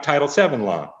talking about Title VII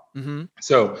law. Mm-hmm.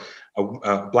 So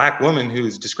a black woman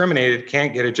who's discriminated,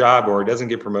 can't get a job or doesn't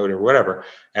get promoted or whatever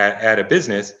at a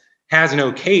business, has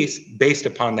no case based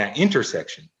upon that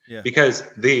intersection. Because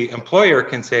the employer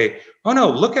can say, oh no,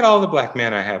 look at all the black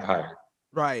men I have hired.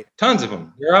 Right. Tons of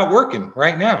them. They're out working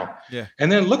right now.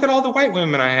 And then look at all the white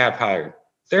women I have hired.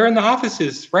 They're in the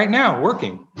offices right now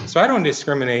working. So I don't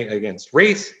discriminate against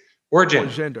race or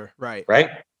gender. Right.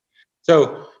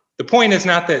 So the point is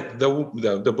not that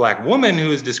the black woman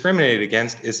who is discriminated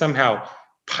against is somehow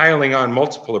piling on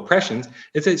multiple oppressions.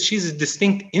 It's that she's a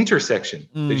distinct intersection.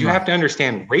 That you have to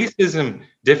understand racism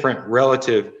different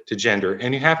relative to gender,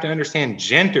 and you have to understand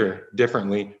gender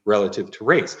differently relative to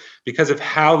race because of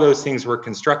how those things were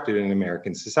constructed in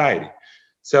American society.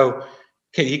 So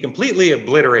he completely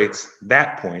obliterates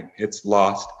that point. It's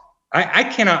lost. I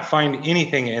cannot find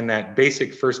anything in that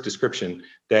basic first description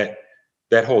that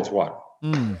holds water,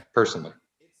 personally.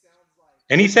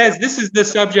 And he says, this is the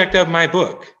subject of my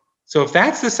book. So if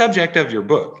that's the subject of your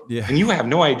book, and you have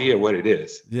no idea what it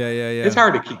is, it's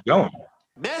hard to keep going.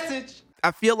 Message.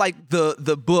 I feel like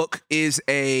the book is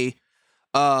is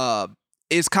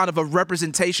kind of a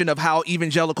representation of how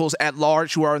evangelicals at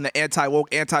large, who are in the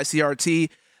anti-woke, anti-CRT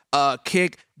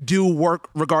kick, do work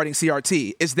regarding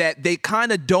CRT. Is that they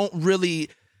kind of don't really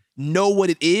know what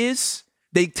it is.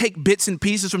 They take bits and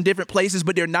pieces from different places,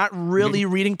 but they're not really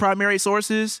reading primary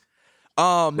sources.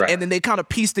 And then they kind of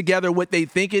piece together what they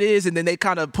think it is, and then they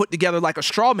kind of put together like a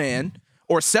straw man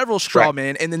or several straw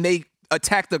men, and then they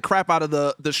attack the crap out of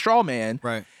the straw man.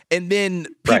 Right. And then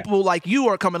people like you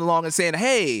are coming along and saying,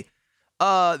 hey,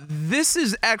 this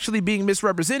is actually being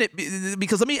misrepresented,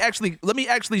 because let me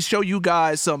actually show you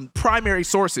guys some primary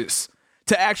sources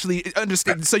to actually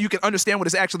understand, so you can understand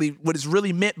what is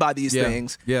really meant by these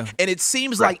things. Yeah. And it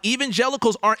seems like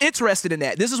evangelicals aren't interested in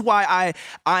that. This is why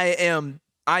I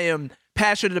am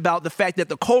passionate about the fact that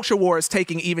the culture war is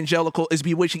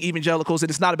bewitching evangelicals, and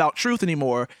it's not about truth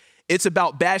anymore. It's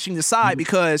about bashing the side,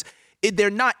 because they're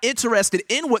not interested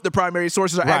in what the primary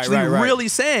sources are really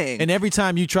saying. And every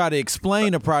time you try to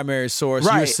explain a primary source,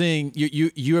 you're seeing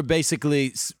you're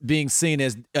basically being seen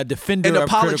as a defender, an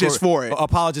apologist for it,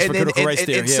 apologist for critical race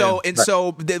theory. So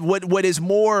what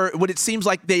it seems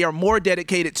like they are more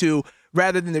dedicated to,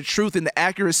 rather than the truth and the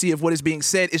accuracy of what is being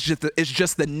said, is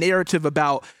just the narrative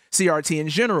about CRT in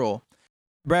general.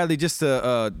 Bradley, just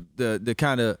the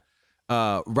kind of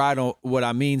right on what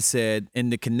Amin said,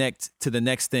 and to connect to the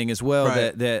next thing as well,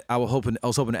 that I was hoping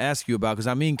to ask you about, because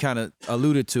Amin kind of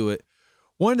alluded to it.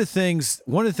 One of the things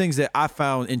that I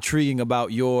found intriguing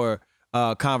about your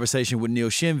conversation with Neil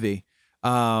Shenvi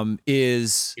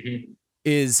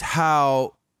is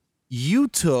how you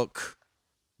took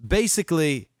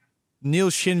basically Neil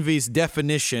Shenvi's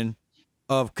definition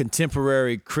of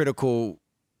contemporary critical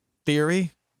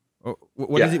theory. Or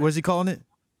what is he calling it?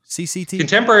 CCT?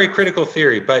 Contemporary critical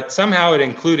theory, but somehow it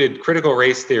included critical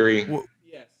race theory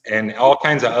and all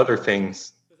kinds of other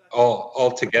things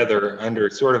all together under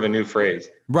sort of a new phrase.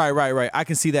 Right. I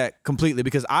can see that completely,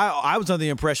 because I was under the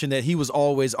impression that he was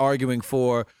always arguing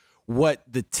for what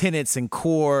the tenets and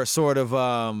core sort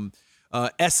of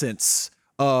essence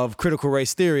of critical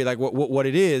race theory, like what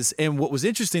it is. And what was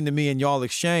interesting to me in y'all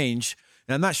exchange,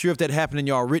 and I'm not sure if that happened in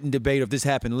y'all written debate or if this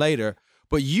happened later,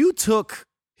 but you took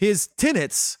his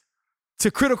tenets to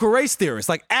critical race theorists,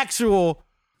 like actual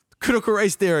critical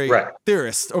race theory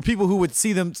theorists, or people who would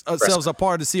see themselves a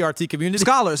part of the CRT community.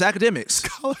 Scholars, academics.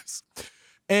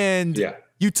 And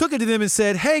you took it to them and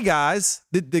said, hey guys,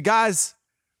 the guys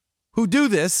who do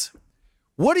this,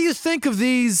 what do you think of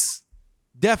these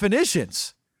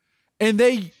definitions? And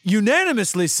they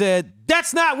unanimously said,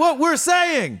 that's not what we're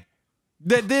saying.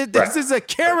 This is a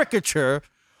caricature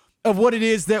of what it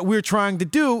is that we're trying to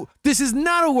do. This is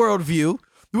not a worldview.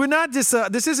 We're not just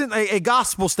this isn't a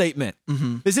gospel statement.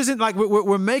 This isn't like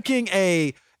we're making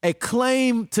a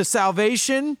claim to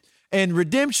salvation and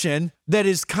redemption that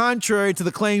is contrary to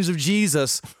the claims of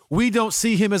Jesus. We don't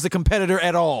see him as a competitor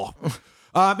at all.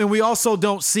 And we also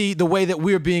don't see the way that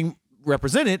we're being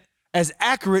represented as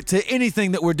accurate to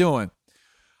anything that we're doing.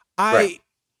 I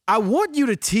want you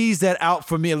to tease that out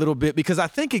for me a little bit, because I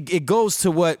think it goes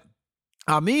to what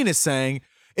Amin is saying,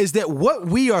 is that what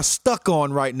we are stuck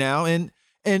on right now, and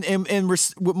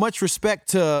with much respect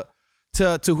to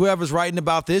whoever's writing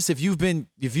about this, if you've been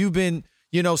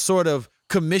sort of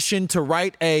commissioned to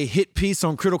write a hit piece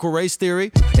on critical race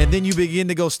theory, and then you begin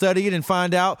to go study it and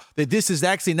find out that this is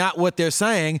actually not what they're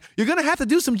saying, you're going to have to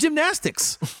do some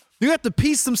gymnastics. You have to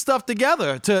piece some stuff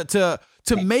together to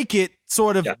make it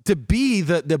sort of to be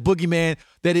the boogeyman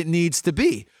that it needs to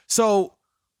be. So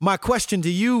my question to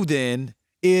you then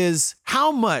is,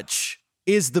 how much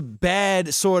is the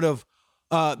bad sort of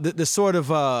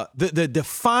the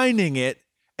defining it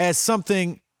as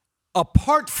something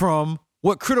apart from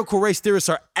what critical race theorists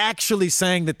are actually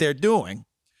saying that they're doing?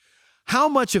 How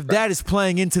much of that is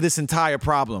playing into this entire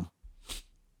problem?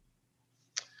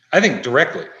 I think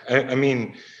directly. I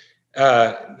mean,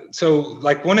 so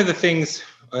like one of the things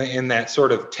in that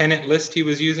sort of tenet list he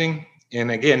was using,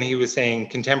 and again, he was saying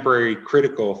contemporary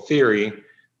critical theory,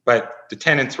 but the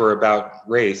tenets were about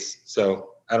race.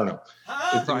 So I don't know.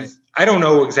 I don't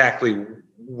know exactly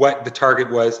what the target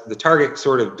was. The target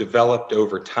sort of developed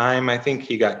over time. I think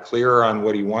he got clearer on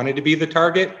what he wanted to be the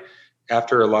target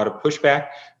after a lot of pushback.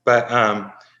 But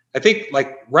I think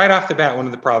like right off the bat, one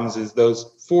of the problems is those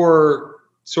four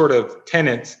sort of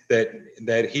tenets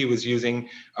that he was using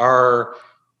are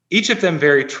each of them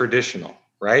very traditional,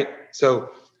 right?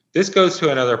 So this goes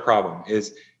to another problem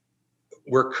is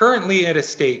we're currently at a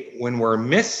state when we're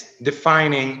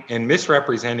misdefining and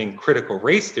misrepresenting critical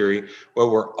race theory.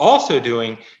 What we're also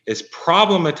doing is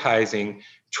problematizing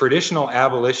traditional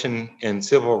abolition and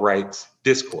civil rights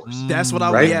discourse. That's what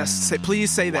I Right? yes.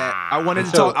 Please say that. I wanted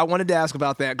to So- talk. I wanted to ask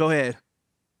about that. Go ahead.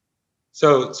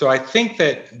 So I think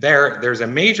that there's a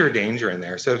major danger in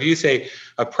there. So if you say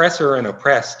oppressor and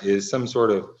oppressed is some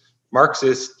sort of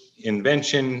Marxist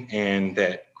invention, and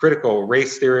that critical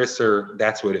race theorists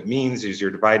that's what it means is you're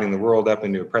dividing the world up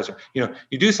into oppressor. You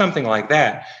do something like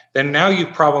that, then now you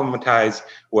problematize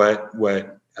what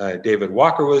David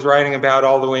Walker was writing about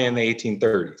all the way in the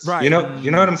 1830s. Right. You know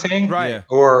what I'm saying? Right. Yeah.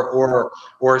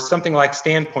 Or something like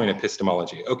standpoint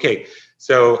epistemology. Okay,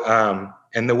 so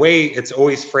and the way it's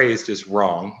always phrased is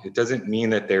wrong. It doesn't mean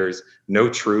that there's no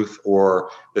truth or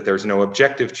that there's no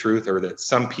objective truth or that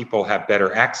some people have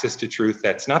better access to truth.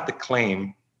 That's not the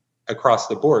claim across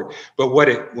the board. But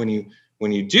when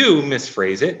you do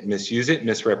misphrase it, misuse it,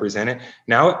 misrepresent it,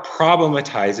 now it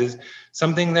problematizes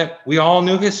something that we all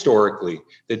knew historically,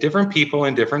 that different people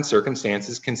in different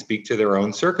circumstances can speak to their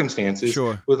own circumstances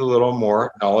Sure. with a little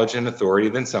more knowledge and authority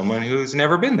than someone who's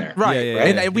never been there. Right. Yeah,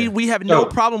 and yeah. we have no So-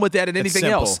 problem with that in anything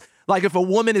simple. else. Like if a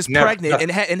woman is No, pregnant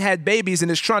no. and had babies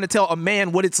and is trying to tell a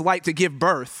man what it's like to give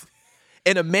birth,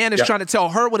 and a man is Yeah. trying to tell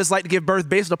her what it's like to give birth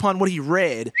based upon what he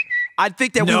read, I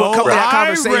think that we No, will come to that I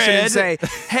conversation and read- say,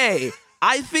 hey,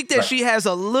 I think that Right. she has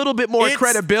a little bit more It's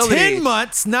credibility. 10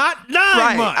 months, not 9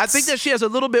 Right. months. I think that she has a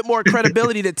little bit more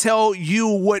credibility to tell you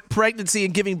what pregnancy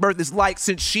and giving birth is like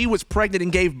since she was pregnant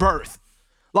and gave birth.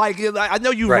 Like I know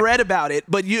you've Right. read about it,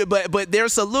 but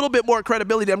there's a little bit more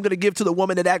credibility that I'm going to give to the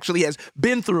woman that actually has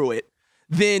been through it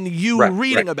than you Right,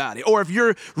 reading right. about it. Or if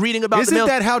you're reading about Isn't the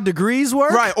that how degrees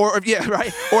work? right, or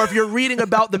if you're reading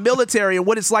about the military and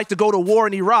what it's like to go to war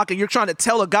in Iraq, and you're trying to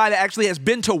tell a guy that actually has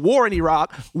been to war in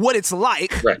Iraq what it's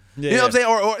like. Right. You know what I'm saying?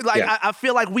 Or like Yeah. I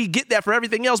feel like we get that for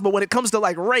everything else, but when it comes to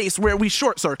like race, where we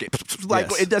short circuit,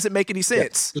 like Yes. it doesn't make any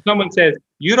sense. If someone says,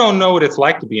 you don't know what it's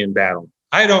like to be in battle,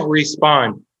 I don't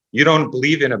respond, you don't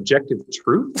believe in objective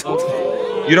truth?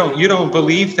 You don't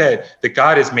believe that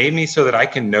God has made me so that I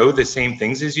can know the same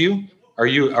things as you? Are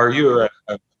you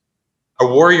a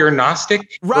warrior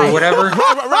Gnostic or whatever?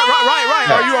 Right.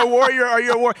 Are you a warrior? Are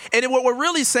you a warrior? And then what we're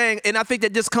really saying, and I think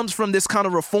that this comes from this kind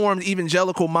of reformed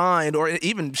evangelical mind, or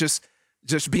even just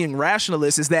being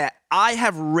rationalist, is that I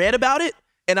have read about it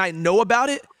and I know about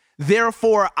it,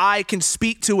 therefore I can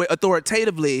speak to it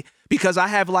authoritatively because I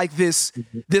have like this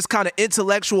kind of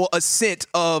intellectual assent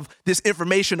of this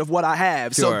information of what I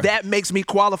have. So Sure. that makes me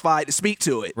qualified to speak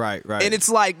to it. Right. And it's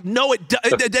like, no, it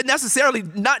necessarily,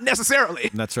 not necessarily.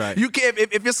 That's right. You can't,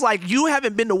 if it's like you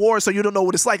haven't been to war, so you don't know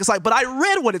what it's like. It's like, but I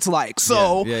read what it's like.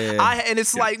 So Yeah. and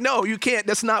it's like, no, you can't.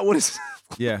 That's not what it's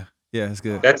Yeah, it's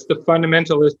good. That's the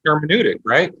fundamentalist hermeneutic,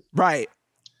 right? right.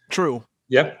 True.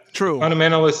 Yep. True.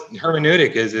 Fundamentalist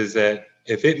hermeneutic is that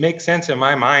if it makes sense in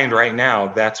my mind right now,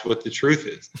 that's what the truth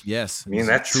is. Yes. I mean, it's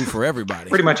that's true for everybody.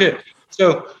 Pretty much it.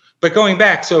 So, but going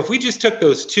back, so if we just took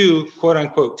those two quote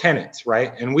unquote tenets,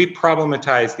 right, and we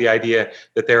problematized the idea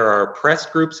that there are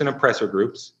oppressed groups and oppressor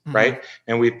groups, right,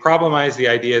 and we problematized the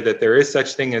idea that there is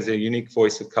such thing as a unique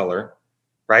voice of color,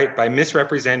 right, by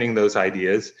misrepresenting those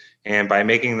ideas and by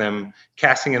making them,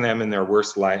 casting them in their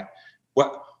worst light,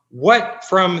 what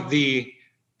from the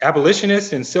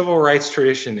abolitionist and civil rights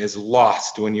tradition is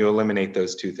lost when you eliminate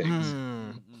those two things?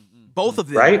 Both of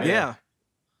them. Right? Yeah.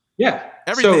 Yeah.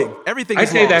 Everything. So Everything I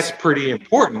is say lost. that's pretty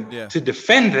important Yeah. to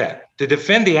defend that, to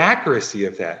defend the accuracy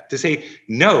of that, to say,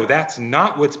 no, that's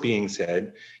not what's being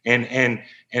said. And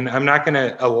I'm not going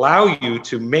to allow you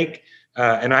to make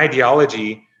an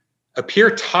ideology appear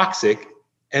toxic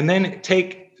and then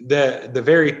take the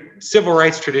very civil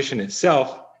rights tradition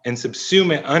itself and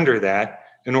subsume it under that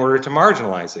in order to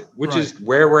marginalize it, which is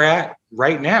where we're at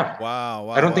right now. Wow.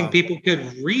 I don't think people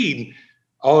could read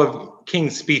all of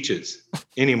King's speeches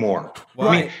anymore.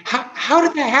 I mean, how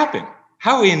did that happen?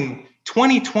 How in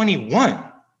 2021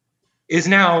 is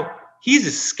now he's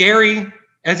as scary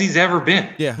as he's ever been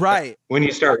Yeah. Right. when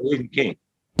you start reading King.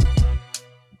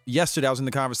 Yesterday, I was in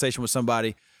the conversation with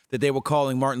somebody that they were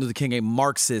calling Martin Luther King a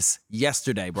Marxist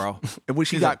yesterday, bro. I wish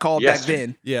he got called Yes. back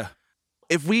then. Yeah.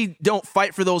 If we don't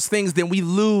fight for those things, then we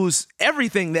lose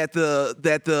everything that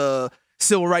the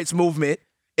civil rights movement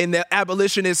and the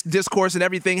abolitionist discourse and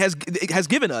everything has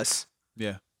given us.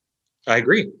 Yeah. I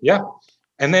agree. Yeah.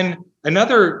 And then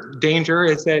another danger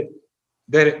is that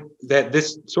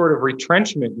this sort of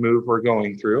retrenchment move we're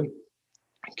going through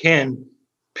can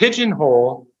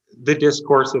pigeonhole the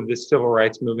discourse of the civil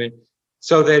rights movement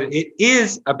so that it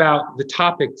is about the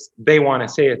topics they want to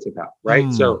say it's about,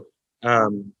 right? So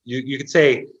you could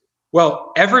say,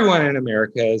 well, everyone in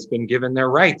America has been given their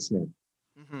rights now.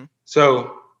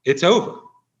 So it's over,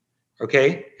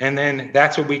 okay? And then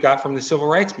that's what we got from the civil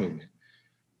rights movement.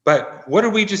 But what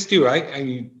did we just do? I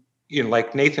mean,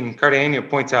 like Nathan Cardeña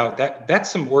points out,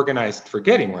 that's some organized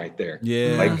forgetting right there.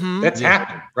 Yeah. Like that's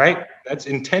happened, right? That's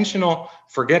intentional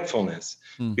forgetfulness.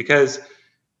 Because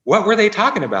what were they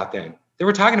talking about then? They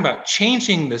were talking about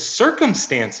changing the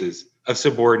circumstances of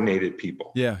subordinated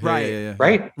people. Right.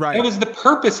 Right? That was the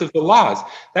purpose of the laws.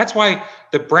 That's why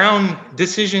the Brown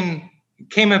decision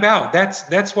came about.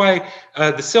 That's why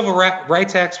the Civil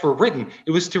Rights Acts were written.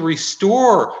 It was to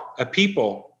restore a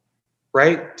people,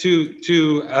 right,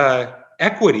 to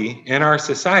equity in our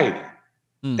society.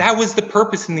 That was the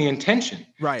purpose and the intention.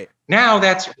 Right. Now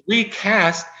that's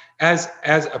recast as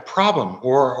a problem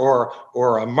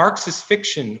or a Marxist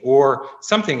fiction or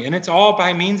something, and it's all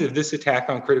by means of this attack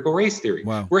on critical race theory.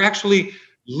 Wow. We're actually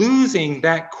losing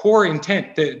that core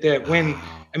intent that when,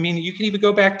 I mean, you can even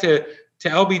go back to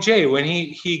LBJ when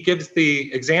he gives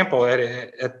the example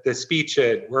at the speech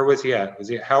at, where was he at? Was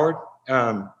he at Howard?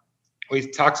 He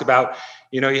talks about,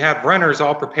 you have runners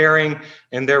all preparing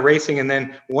and they're racing, and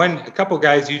then a couple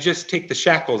guys, you just take the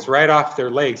shackles right off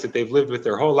their legs that they've lived with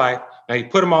their whole life. Now you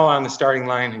put them all on the starting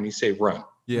line and you say run.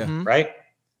 Yeah. Right?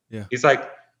 Yeah. He's like,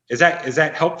 is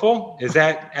that helpful? Is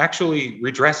that actually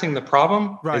redressing the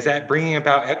problem? Right. Is that bringing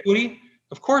about equity?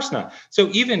 Of course not. So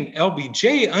even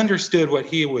LBJ understood what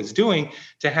he was doing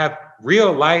to have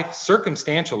real life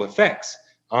circumstantial effects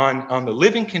on the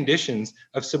living conditions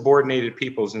of subordinated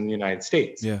peoples in the United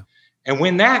States. Yeah. And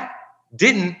when that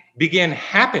didn't begin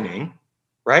happening,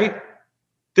 right,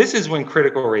 this is when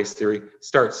critical race theory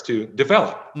starts to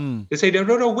develop. They say,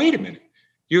 no, wait a minute.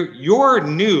 Your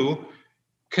new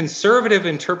conservative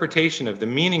interpretation of the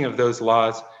meaning of those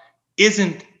laws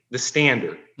isn't the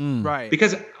standard. Right.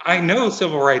 Because I know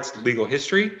civil rights legal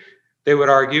history, they would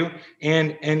argue,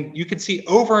 and you could see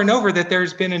over and over that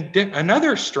there's been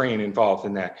another strain involved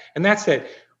in that. And that's that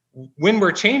when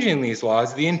we're changing these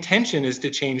laws, the intention is to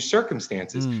change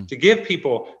circumstances, to give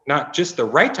people not just the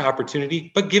right to opportunity,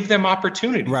 but give them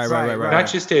opportunities. Right. Not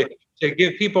just to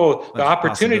give people the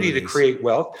opportunity to create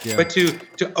wealth, but to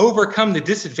overcome the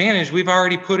disadvantage we've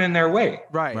already put in their way.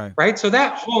 Right. So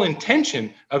that whole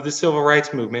intention of the civil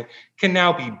rights movement can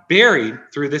now be buried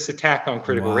through this attack on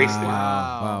critical race theory.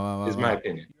 Wow. Is my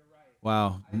opinion.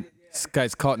 Wow. This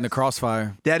guy's caught in the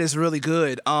crossfire. That is really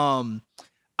good.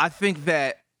 I think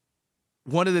that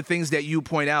one of the things that you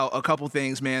point out, a couple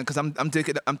things, man, because I'm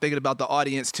thinking about the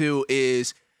audience too,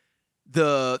 is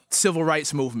the civil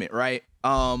rights movement, right?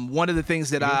 One of the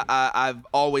things that I've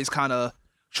always kind of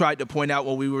tried to point out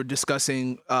when we were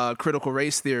discussing critical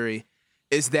race theory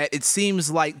is that it seems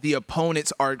like the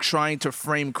opponents are trying to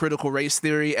frame critical race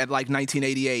theory at like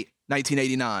 1988,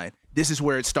 1989. This is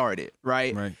where it started,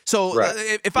 right? So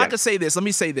if I could say this, let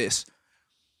me say this.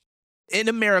 In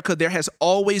America, there has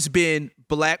always been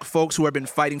black folks who have been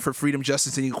fighting for freedom,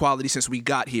 justice, and equality since we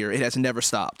got here. It has never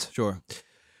stopped. Sure.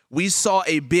 We saw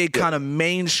a big kind of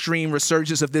mainstream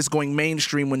resurgence of this going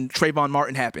mainstream when Trayvon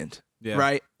Martin happened,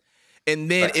 right? And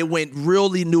then it went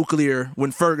really nuclear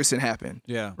when Ferguson happened,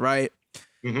 right?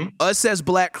 Us as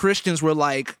black Christians were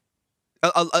like,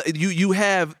 you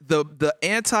have the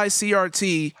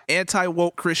anti-CRT,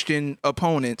 anti-woke Christian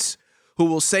opponents who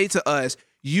will say to us,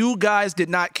 you guys did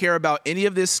not care about any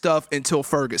of this stuff until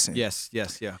Ferguson. Yes.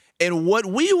 And what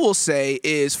we will say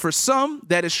is, for some,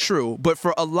 that is true. But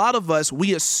for a lot of us,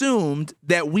 we assumed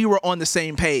that we were on the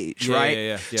same page, right?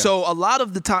 Yeah. So a lot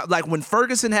of the time, like when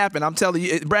Ferguson happened, I'm telling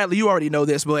you, Bradley, you already know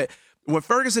this, but when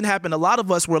Ferguson happened, a lot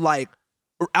of us were like,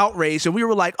 outraged, and we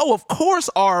were like, oh, of course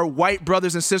our white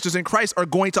brothers and sisters in Christ are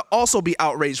going to also be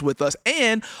outraged with us,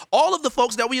 and all of the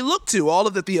folks that we look to, all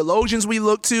of the theologians we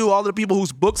look to, all of the people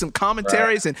whose books and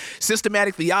commentaries and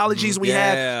systematic theologies we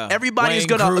have, everybody's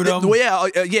Wayne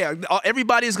gonna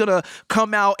everybody's gonna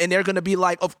come out and they're gonna be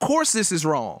like, of course this is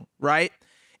wrong, right?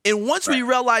 And once we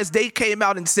realized they came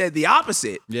out and said the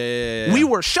opposite, we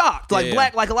were shocked. Like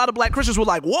like a lot of black Christians were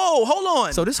like, whoa, hold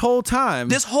on. So this whole time,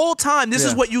 this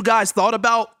is what you guys thought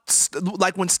about?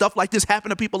 Like when stuff like this happened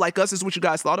to people like us, is what you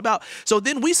guys thought about? So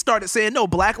then we started saying, no,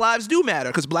 Black Lives do matter,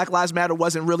 because Black Lives Matter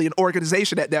wasn't really an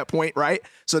organization at that point, right?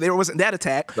 So there wasn't that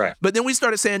attack. Right. But then we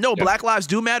started saying, no, Black Lives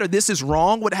do matter. This is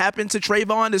wrong what happened to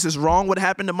Trayvon. This is wrong what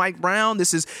happened to Mike Brown.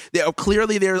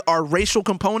 Clearly there are racial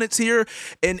components here.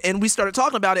 And we started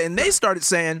talking about it, and they started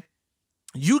saying,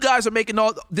 you guys are making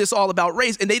all this all about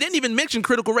race, and they didn't even mention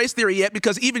critical race theory yet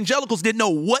because evangelicals didn't know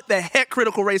what the heck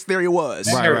critical race theory was.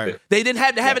 Right. They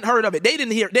haven't heard of it.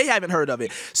 They haven't heard of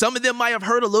it. Some of them might have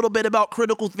heard a little bit about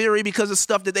critical theory because of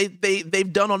stuff that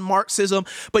they've done on Marxism,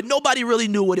 but nobody really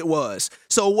knew what it was.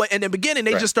 So in the beginning,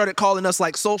 they just started calling us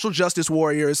like social justice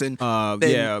warriors and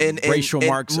racial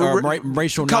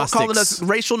Gnostics, calling us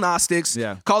racial Gnostics,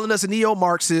 calling us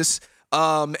neo-Marxists.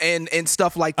 And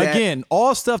stuff like that. Again,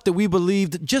 all stuff that we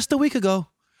believed just a week ago.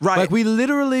 Right. Like we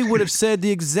literally would have said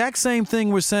the exact same thing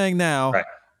we're saying now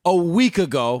a week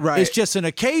ago. Right. It's just an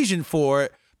occasion for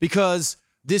it because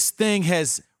this thing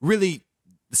has really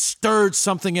stirred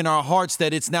something in our hearts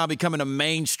that it's now becoming a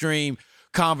mainstream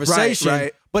conversation.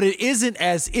 Right. But it isn't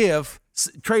as if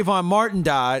Trayvon Martin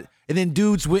died and then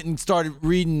dudes went and started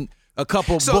reading a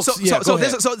couple books. So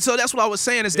that's what I was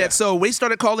saying is that so we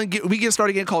started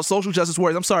getting called social justice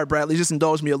warriors. I'm sorry, Bradley, just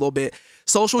indulge me a little bit.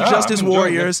 Social justice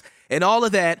warriors and all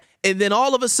of that. And then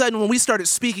all of a sudden, when we started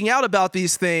speaking out about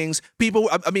these things, people,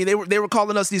 I mean, they were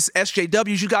calling us these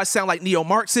SJWs. You guys sound like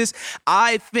neo-Marxists.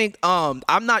 I think,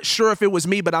 I'm not sure if it was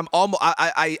me, but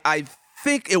I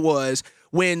think it was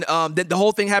when the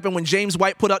whole thing happened when James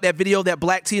White put out that video, that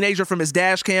black teenager from his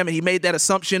dash cam, and he made that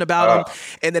assumption about him.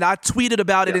 And then I tweeted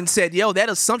about it and said, yo, that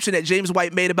assumption that James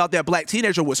White made about that black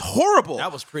teenager was horrible.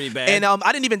 That was pretty bad. And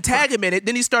I didn't even tag him in it.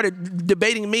 Then he started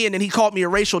debating me, and then he called me a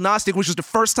racial Gnostic, which was the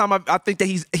first time I think that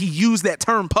he used that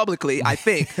term publicly, I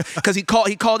think, because he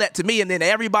called that to me, and then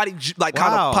everybody kind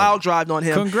of pile drived on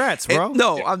him. Congrats, bro.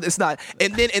 It's not.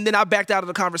 And then I backed out of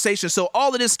the conversation. So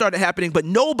all of this started happening, but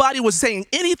nobody was saying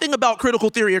anything about critical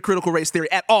theory or critical race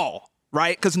theory at all,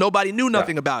 right? Because nobody knew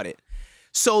nothing about it.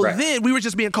 So then we were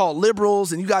just being called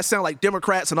liberals, and you guys sound like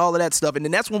Democrats and all of that stuff. And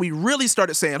then that's when we really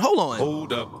started saying,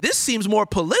 hold up. This seems more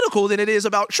political than it is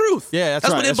about truth. Yeah, that's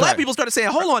right. When then black people started saying,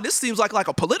 hold on, this seems like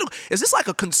a political, is this like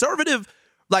a conservative,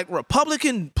 like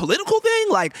Republican political thing?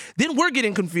 Like, then we're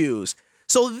getting confused.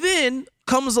 So then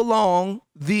comes along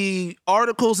the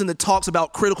articles and the talks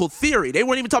about critical theory. They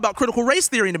weren't even talking about critical race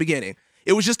theory in the beginning.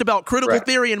 It was just about critical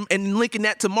theory and linking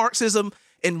that to Marxism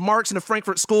and Marx and the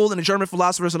Frankfurt School and the German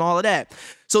philosophers and all of that.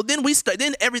 So then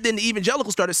the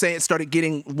evangelicals started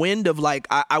getting wind of, like,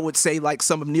 I would say, like,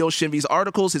 some of Neil Shinvy's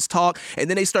articles, his talk,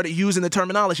 and then they started using the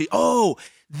terminology. Oh,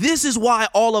 this is why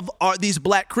all of these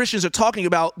black Christians are talking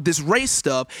about this race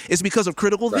stuff, is because of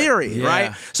critical theory,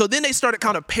 right? So then they started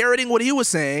kind of parroting what he was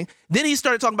saying. Then he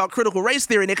started talking about critical race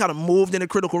theory, and they kind of moved into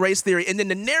critical race theory. And then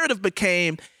the narrative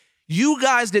became, you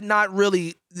guys did not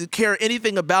really care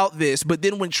anything about this, but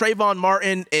then when Trayvon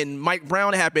Martin and Mike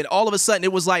Brown happened, all of a sudden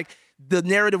it was like the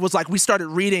narrative was like we started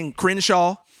reading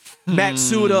Crenshaw,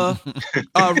 Matsuda,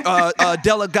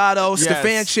 Delgado,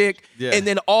 Stefanchik, and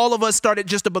then all of us started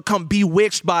just to become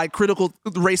bewitched by critical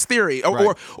race theory.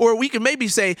 Or we can maybe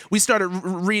say we started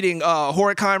reading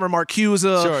Horkheimer, Marcuse,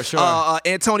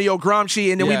 Antonio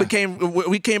Gramsci, and then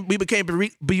we became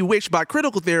bewitched by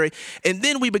critical theory, and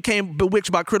then we became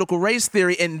bewitched by critical race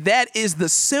theory, and that is the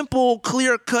simple,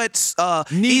 clear-cut,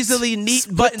 easily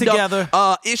buttoned together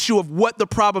issue of what the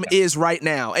problem is right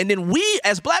now. And then we,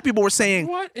 as black people, were saying,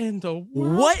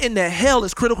 what in the hell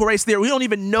is critical race theory? We don't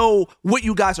even know what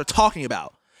you guys are talking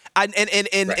about. And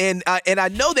I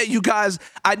know that you guys,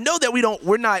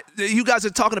 you guys are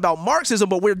talking about Marxism,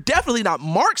 but we're definitely not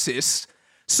Marxists.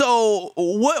 So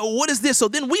what is this? So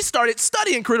then we started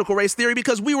studying critical race theory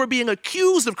because we were being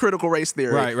accused of critical race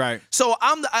theory. Right. So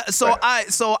I kind of tossed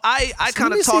it.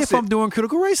 Let me see if I'm doing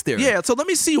critical race theory. Yeah. So let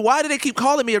me see, why do they keep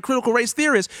calling me a critical race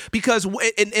theorist? Because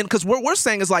because what we're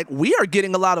saying is, like, we are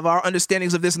getting a lot of our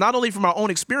understandings of this not only from our own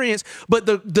experience, but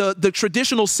the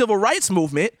traditional civil rights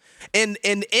movement. And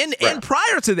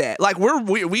prior to that, like,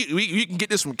 we can get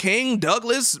this from King,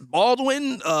 Douglas,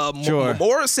 Baldwin,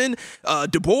 Morrison,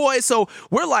 Du Bois. So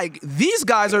we're like, these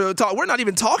guys we're not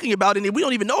even talking about any. We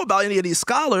don't even know about any of these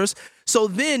scholars. So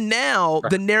then now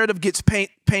the narrative gets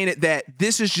painted that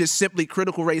this is just simply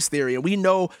critical race theory, and we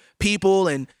know people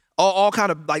and all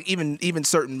kind of, like, even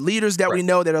certain leaders that we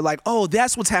know that are like, oh,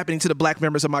 that's what's happening to the black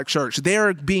members of my church.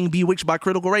 They're being bewitched by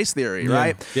critical race theory,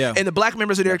 right? Yeah. And the black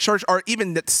members of their church are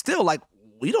even still like,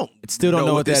 we still don't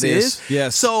know what that is.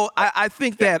 Yes. So I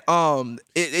think that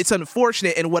it's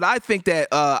unfortunate, and what I think that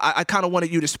I kind of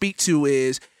wanted you to speak to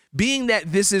is, being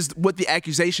that this is what the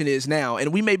accusation is now,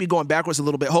 and we may be going backwards a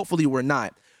little bit. Hopefully, we're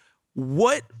not.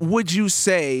 What would you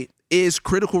say is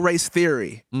critical race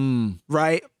theory,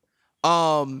 right?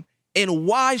 And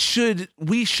why should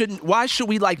we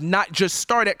like not just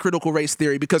start at critical race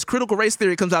theory? Because critical race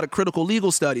theory comes out of critical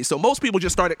legal studies. So most people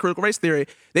just start at critical race theory.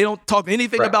 They don't talk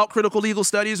anything about critical legal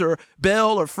studies or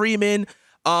Bell or Freeman.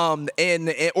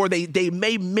 or they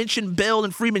may mention Bell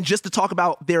and Freeman just to talk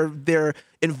about their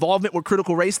involvement with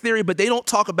critical race theory, but they don't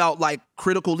talk about like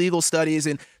critical legal studies.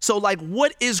 And so, like,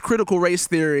 what is critical race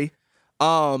theory,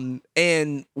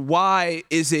 and why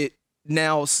is it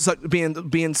now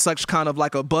being such kind of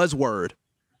like a buzzword?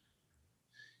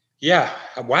 Yeah,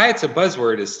 why it's a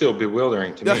buzzword is still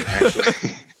bewildering to me,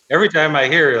 actually. Every time I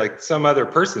hear like some other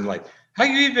person, like, how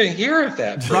you even hear of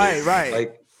that phrase? Right.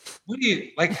 Like, what do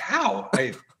you, like, how?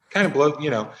 I kind of blow,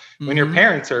 when your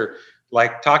parents are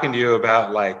like talking to you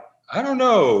about like, I don't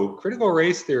know, critical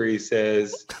race theory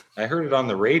says, I heard it on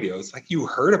the radio. It's like, you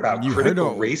heard about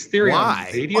critical race theory on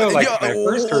the radio? Like, when I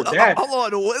first heard that,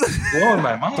 blowing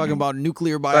my mind. Talking about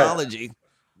nuclear biology.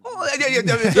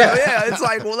 Yeah, it's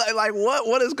like,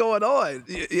 what is going on?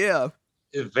 Yeah.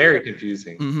 It's very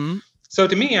confusing. Mm-hmm. So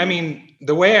to me, I mean,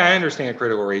 the way I understand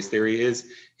critical race theory is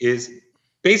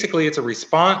basically it's a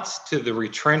response to the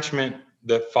retrenchment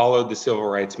that followed the civil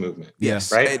rights movement.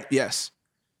 Yes. Right? Yes.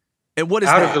 And what is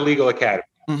out that? of the legal academy.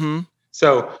 Mm-hmm.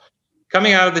 So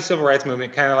coming out of the civil rights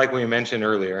movement, kind of like we mentioned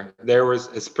earlier, there was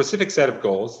a specific set of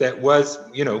goals that was,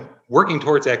 working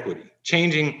towards equity,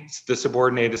 changing the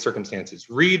subordinated circumstances,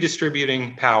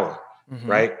 redistributing power,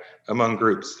 right, among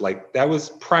groups. Like that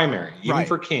was primary, even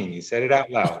for King. He said it out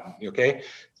loud. Okay.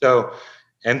 So,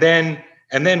 and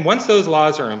then once those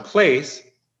laws are in place,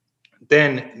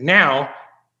 then now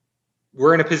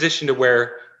we're in a position to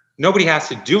where nobody has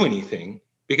to do anything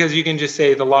because you can just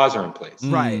say the laws are in place.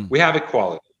 Right. We have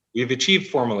equality. We've achieved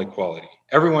formal equality.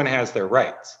 Everyone has their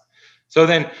rights. So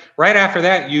then right after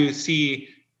that, you see,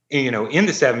 in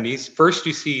the 70s, first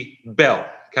you see Bell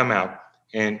come out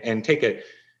and take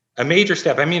a major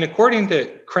step. I mean, according to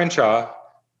Crenshaw,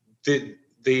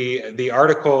 the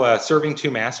article, Serving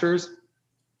Two Masters,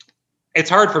 it's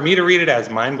hard for me to read it as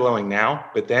mind-blowing now,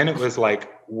 but then it was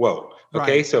like, whoa.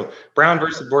 Okay, Right. So Brown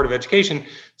versus Board of Education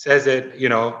says that,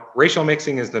 racial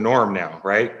mixing is the norm now,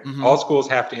 right? Mhm. All schools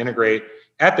have to integrate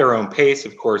at their own pace.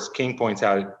 Of course, King points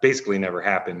out it basically never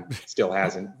happened, still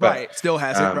hasn't. But, Right. Still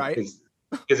hasn't. Right.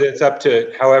 Because it's up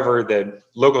to however the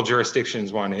local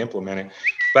jurisdictions want to implement it.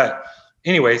 But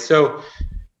anyway, so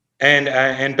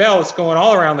and Bell is going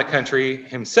all around the country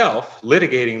himself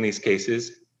litigating these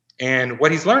cases, and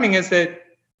what he's learning is that,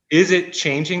 is it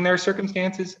changing their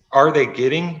circumstances? Are they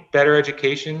getting better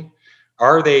education?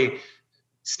 Are they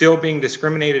still being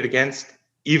discriminated against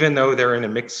even though they're in a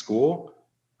mixed school?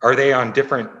 Are they on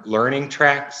different learning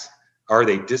tracks? Are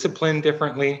they disciplined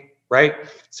differently, right?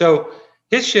 So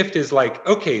his shift is like,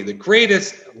 okay, the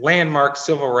greatest landmark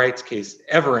civil rights case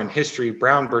ever in history,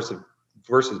 Brown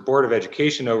versus Board of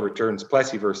Education overturns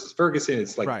Plessy versus Ferguson.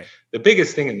 It's like the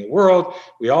biggest thing in the world.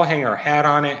 We all hang our hat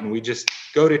on it and we just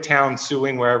go to town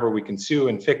suing wherever we can sue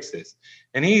and fix this.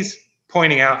 And he's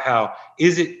pointing out how,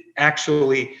 is it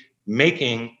actually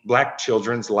making Black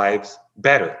children's lives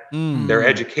better, their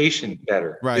education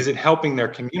better? Right. Is it helping their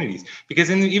communities?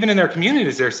 Because even in their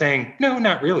communities, they're saying, no,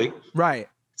 not really. Right.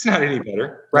 It's not any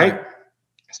better, right?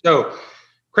 So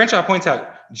Crenshaw points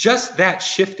out just that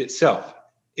shift itself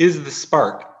is the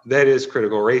spark that is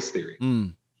critical race theory,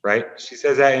 right? She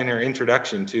says that in her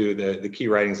introduction to the key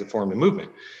writings that formed the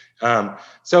movement.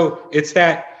 So it's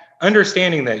that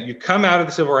understanding that you come out of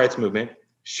the civil rights movement,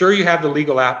 sure, you have the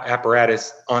legal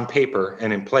apparatus on paper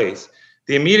and in place.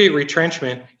 The immediate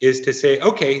retrenchment is to say,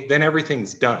 okay, then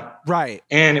everything's done. Right.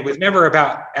 And it was never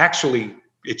about actually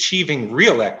achieving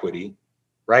real equity,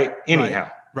 right?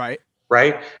 Anyhow. Right.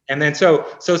 Right. And then so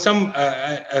some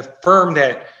a firm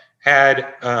that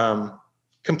had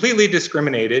completely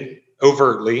discriminated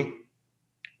overtly,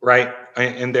 right,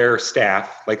 in their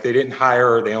staff, like they didn't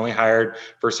hire, or they only hired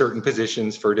for certain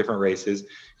positions for different races,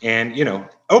 and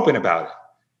open about it.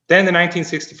 Then the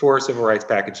 1964 Civil Rights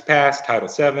Package passed, Title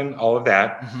VII, all of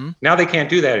that. Now they can't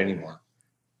do that anymore.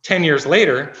 10 years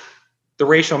later, the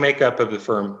racial makeup of the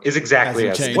firm is exactly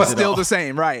as it was. Still the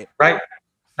same, right? Right.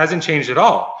 Hasn't changed at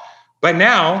all. But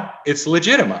now it's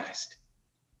legitimized.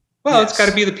 Well, It's got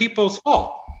to be the people's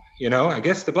fault. I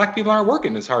guess the Black people aren't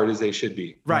working as hard as they should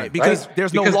be. Right. Because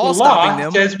there's no law the law stopping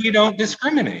them. says we don't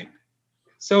discriminate.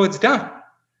 So it's done.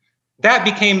 That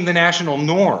became the national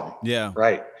norm. Yeah.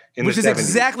 Right. Which is 70s.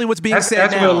 exactly what's being said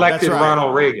That's now. what elected That's right.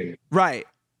 Ronald Reagan. Right.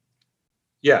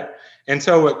 Yeah. And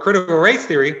so what critical race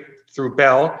theory through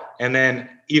Bell and then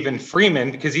even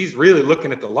Freeman, because he's really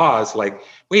looking at the laws like,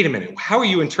 wait a minute, how are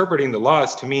you interpreting the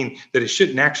laws to mean that it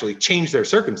shouldn't actually change their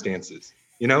circumstances?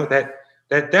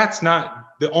 That's not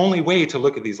the only way to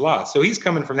look at these laws. So he's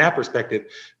coming from that perspective.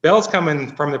 Bell's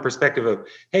coming from the perspective of,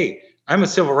 hey, I'm a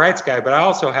civil rights guy, but I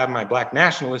also have my Black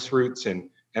nationalist roots and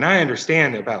I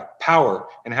understand about power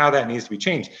and how that needs to be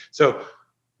changed. So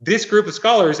this group of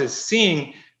scholars is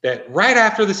seeing that right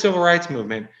after the civil rights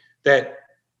movement, that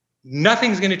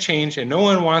nothing's going to change and no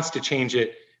one wants to change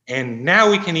it. And now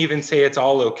we can even say it's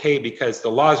all okay because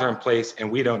the laws are in place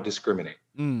and we don't discriminate.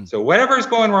 So whatever's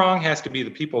going wrong has to be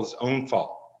the people's own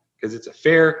fault because it's a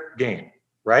fair game,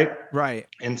 right? Right.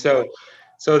 And so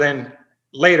then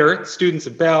later, students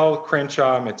of Bell,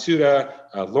 Crenshaw, Matsuda,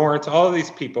 Lawrence, all of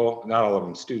these people, not all of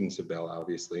them students of Bell,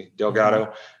 obviously,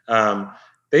 Delgado,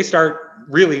 they start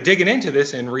really digging into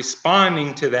this and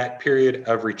responding to that period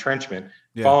of retrenchment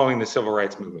following the civil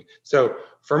rights movement. So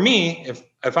for me,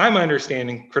 if I'm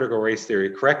understanding critical race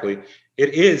theory correctly,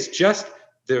 it is just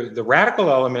the radical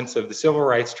elements of the civil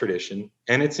rights tradition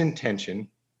and its intention,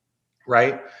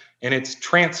 right? And it's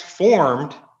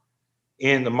transformed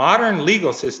in the modern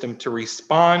legal system to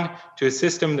respond to a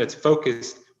system that's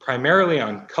focused primarily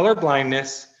on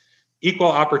colorblindness,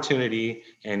 equal opportunity,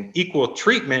 and equal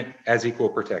treatment as equal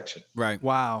protection. Right.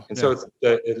 Wow. And so it's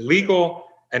the legal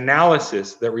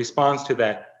analysis that responds to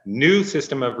that new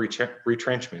system of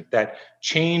retrenchment, that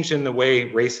change in the way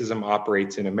racism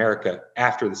operates in America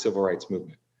after the civil rights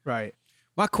movement. Right.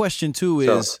 My question too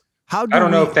is, how do I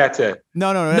don't know if that's a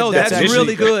no, That's actually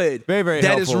really good. Very, very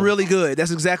That is helpful. really good.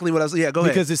 That's exactly what I was. Yeah, go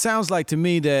ahead. Because it sounds like to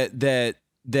me that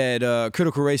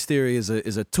critical race theory is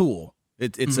a tool.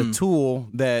 It's a tool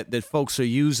that folks are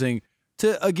using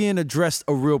to again address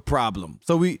a real problem.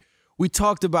 So we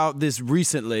talked about this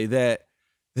recently that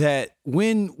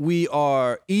when we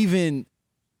are even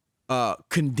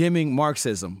condemning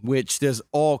Marxism, which there's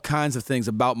all kinds of things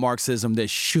about Marxism that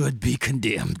should be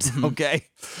condemned. Okay,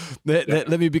 let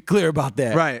me be clear about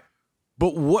that. Right.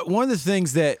 But one of the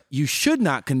things that you should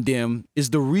not condemn is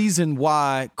the reason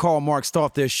why Karl Marx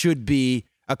thought there should be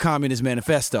a Communist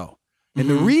Manifesto. And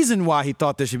the reason why he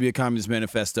thought there should be a Communist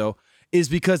Manifesto is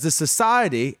because the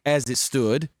society, as it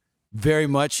stood, very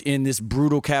much in this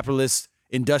brutal capitalist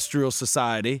industrial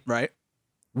society, Right.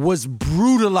 was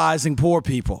brutalizing poor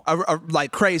people.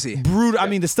 Like crazy. Brutal. I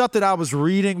mean, the stuff that I was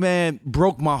reading, man,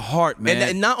 broke my heart, man.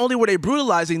 And not only were they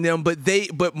brutalizing them,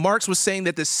 but Marx was saying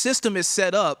that the system is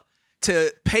set up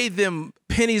to pay them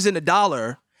pennies in the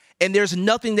dollar, and there's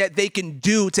nothing that they can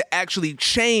do to actually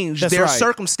change That's their right.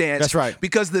 circumstance. That's right.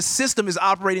 Because the system is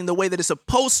operating the way that it's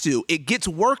supposed to. It gets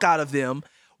work out of them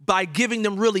by giving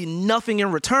them really nothing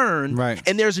in return. Right.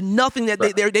 And there's nothing that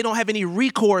they don't have any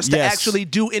recourse to Yes. actually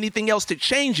do anything else to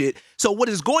change it. So what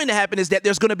is going to happen is that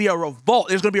there's going to be a revolt.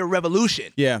 There's going to be a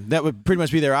revolution. Yeah, that would pretty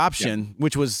much be their option,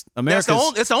 which was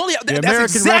America's.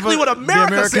 That's exactly what America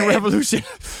the American said. Revolution.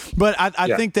 But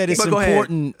I think that it's But go ahead.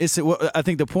 important. I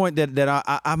think the point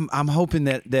that I'm hoping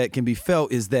that can be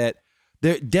felt is that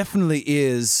there definitely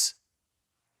is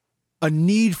a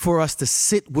need for us to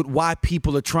sit with why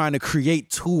people are trying to create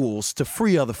tools to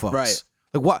free other folks. Right.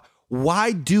 Like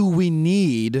why do we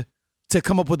need to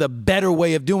come up with a better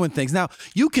way of doing things? Now,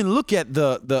 you can look at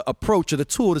the approach or the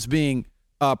tool that's being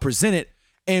presented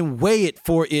and weigh it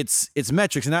for its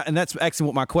metrics. And that's actually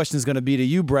what my question is going to be to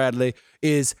you, Bradley,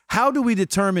 is how do we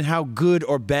determine how good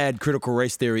or bad critical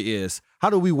race theory is? How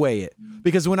do we weigh it?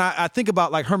 Because when I think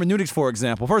about like hermeneutics, for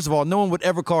example, first of all, no one would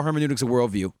ever call hermeneutics a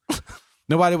worldview.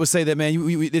 Nobody would say that, man,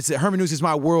 hermeneutics is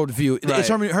my worldview. Right.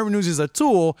 Hermeneutics is a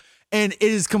tool, and it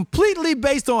is completely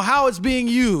based on how it's being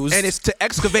used. And it's to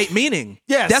excavate meaning.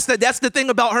 Yes. That's the thing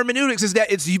about hermeneutics is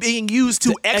that it's being used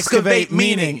to excavate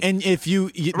meaning. And if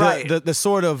Right. the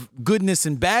sort of goodness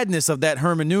and badness of that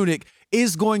hermeneutic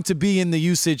is going to be in the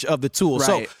usage of the tool.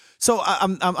 Right. So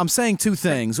I'm saying two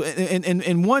things.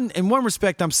 In one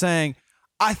respect, I'm saying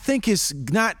I think it's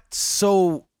not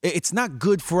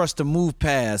good for us to move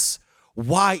past.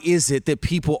 Why is it that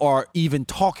people are even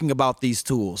talking about these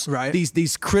tools? Right.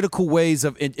 These critical ways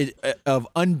of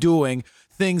undoing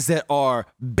things that are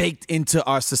baked into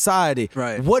our society.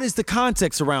 Right. What is the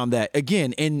context around that?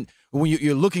 Again, when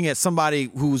you're looking at somebody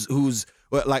who's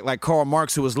like Karl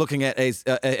Marx, who was looking at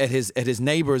his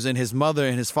neighbors and his mother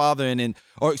and his father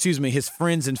his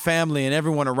friends and family and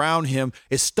everyone around him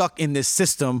is stuck in this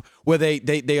system where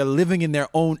they are living in their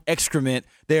own excrement.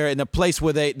 They're in a place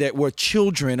where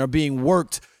children are being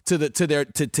worked to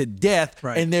death,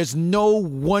 Right. and there's no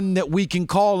one that we can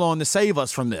call on to save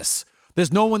us from this.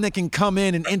 There's no one that can come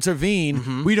in and intervene.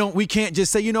 Mm-hmm. We can't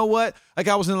just say, you know what? Like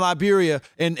I was in Liberia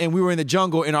and we were in the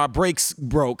jungle and our brakes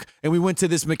broke and we went to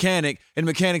this mechanic and the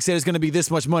mechanic said it's going to be this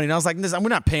much money. And I was like, we're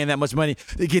not paying that much money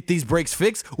to get these brakes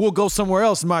fixed. We'll go somewhere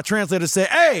else. And my translator said,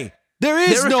 hey, There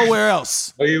is nowhere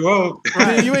else. Oh, you won't.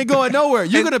 You ain't going nowhere.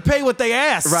 You're going to pay what they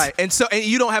ask. Right. And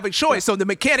you don't have a choice. So the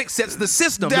mechanic sets the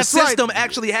system. That's the system right.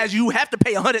 actually has you have to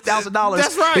pay $100,000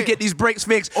 That's right. to get these brakes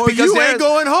fixed. Or you ain't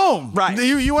going home. Right.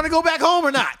 You want to go back home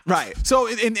or not? Right. So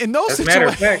in those As a matter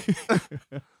of situations.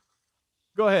 fact,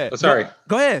 Go ahead. oh, sorry.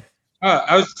 Go ahead.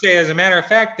 I was say, as a matter of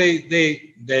fact,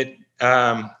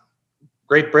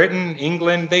 Great Britain,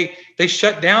 England, they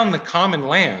shut down the common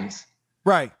lands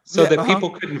Right. so that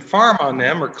people couldn't farm on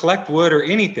them or collect wood or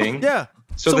anything. Yeah.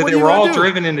 So So that what they are you were gonna all do?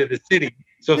 driven into the city.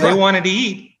 So if Yeah. they wanted to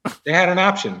eat, they had an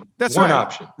option. That's one right.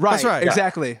 option. Right. That's right.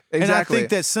 Exactly. And I Exactly. think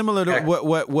that's similar to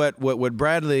what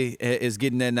Bradley is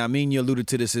getting at, and I mean you alluded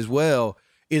to this as well,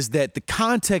 is that the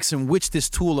context in which this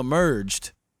tool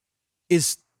emerged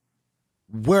is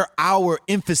where our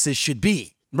emphasis should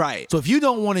be. right. So if you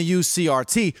don't want to use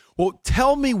CRT, well,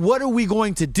 tell me, what are we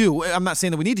going to do? I'm not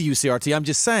saying that we need to use CRT. I'm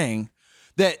just saying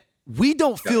that we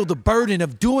don't feel the burden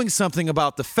of doing something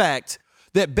about the fact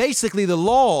that basically the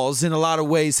laws in a lot of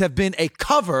ways have been a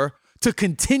cover to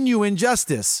continue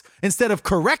injustice. Instead of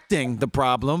correcting the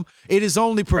problem, it is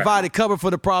only provided cover for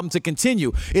the problem to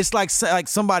continue. It's like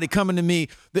somebody coming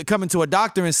to a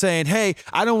doctor and saying, hey,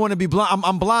 I don't want to be blind.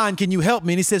 I'm blind. Can you help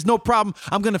me? And he says, no problem.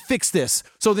 I'm going to fix this.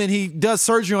 So then he does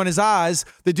surgery on his eyes.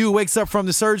 The dude wakes up from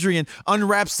the surgery and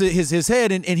unwraps his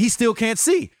head and he still can't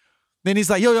see. Then he's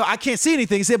like, yo, I can't see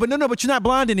anything. He said, but but you're not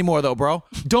blind anymore though, bro.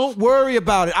 Don't worry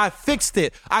about it. I fixed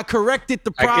it. I corrected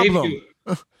the problem.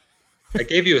 I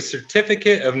gave you a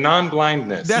certificate of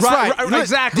non-blindness. That's Right, right. right, Look,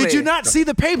 exactly. Did you not see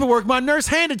the paperwork my nurse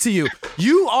handed to you?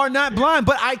 You are not blind,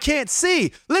 but I can't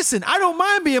see. Listen, I don't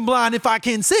mind being blind if I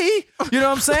can see. You know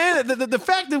what I'm saying? The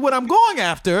fact that what I'm going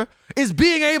after is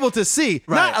being able to see,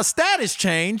 Right. not a status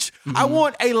change. I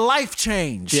want a life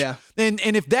change. Yeah. And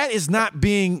if that is not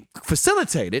being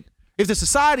facilitated, if the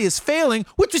society is failing,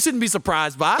 which you shouldn't be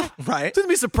surprised by, Right. Shouldn't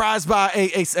be surprised by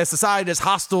a society that's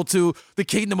hostile to the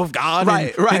kingdom of God,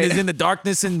 Right, and right. is in the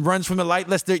darkness and runs from the light,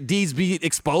 lest their deeds be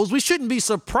exposed. We shouldn't be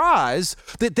surprised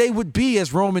that they would be,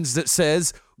 as Romans that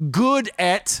says, good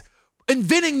at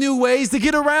inventing new ways to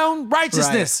get around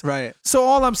righteousness. Right. So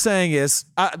all I'm saying is,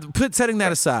 setting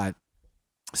that aside,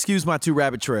 excuse my two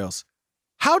rabbit trails.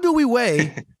 How do we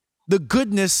weigh the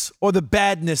goodness or the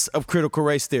badness of critical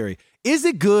race theory? Is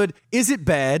it good? Is it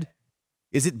bad?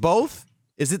 Is it both?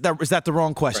 Is that the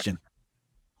wrong question?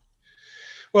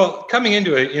 Well, coming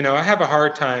into it, I have a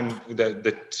hard time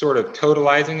the sort of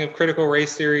totalizing of critical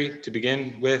race theory to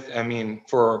begin with. I mean,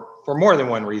 for more than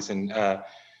one reason.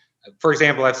 For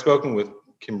example, I've spoken with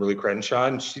Kimberly Crenshaw,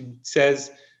 and she says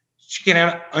she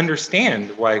cannot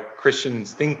understand why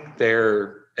Christians think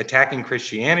they're attacking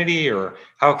Christianity or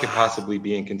how it could possibly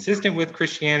be inconsistent with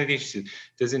Christianity. She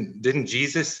didn't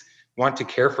Jesus want to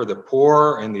care for the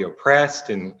poor and the oppressed?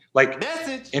 And like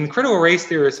in critical race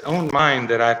theorists' own mind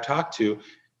that I've talked to,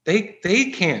 they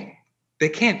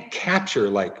can't capture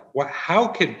how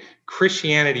could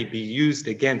Christianity be used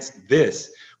against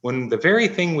this when the very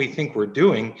thing we think we're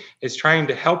doing is trying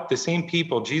to help the same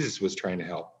people Jesus was trying to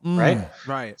help, right?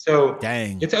 Right. So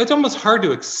Dang. it's almost hard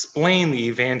to explain the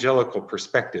evangelical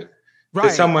perspective to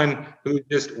someone who's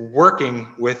just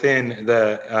working within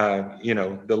the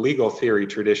legal theory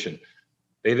tradition.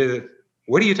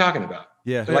 What are you talking about?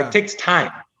 Yeah. It takes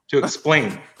time to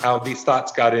explain how these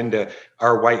thoughts got into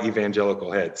our white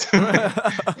evangelical heads.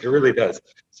 It really does.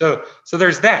 So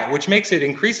there's that, which makes it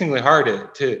increasingly hard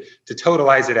to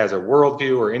totalize it as a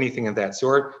worldview or anything of that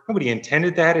sort. Nobody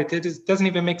intended that. It just doesn't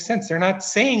even make sense. They're not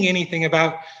saying anything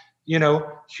about,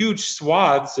 huge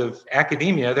swaths of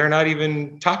academia they're not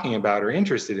even talking about or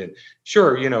interested in.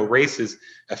 Sure, race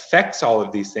affects all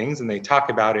of these things, and they talk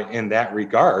about it in that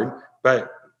regard.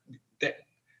 But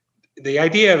the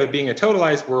idea of it being a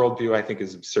totalized worldview, I think,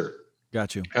 is absurd.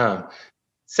 Got you.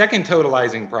 Second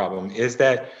totalizing problem is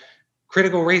that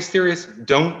critical race theorists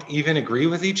don't even agree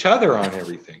with each other on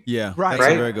everything. Yeah, Right. That's a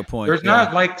Right? very good point. There's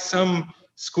not like some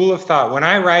school of thought. When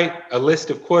I write a list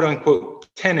of quote unquote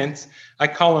tenets, I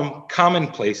call them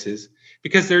commonplaces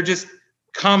because they're just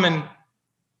common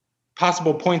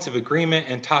possible points of agreement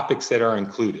and topics that are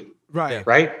included. Right.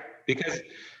 Right?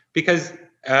 Because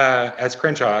as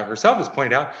Crenshaw herself has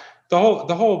pointed out, the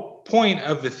whole point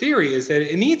of the theory is that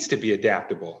it needs to be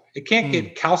adaptable. It can't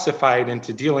get calcified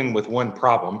into dealing with one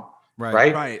problem.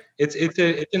 Right? Right. It's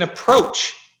an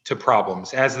approach to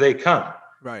problems as they come.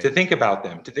 Right. To think about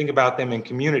them in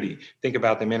community, think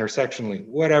about them intersectionally,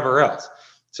 whatever else.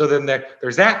 So then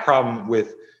there's that problem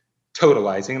with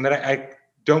totalizing, and that I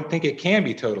don't think it can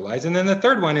be totalized. And then the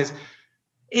third one is,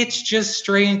 it's just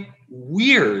straight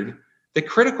weird that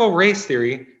critical race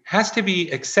theory has to be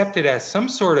accepted as some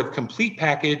sort of complete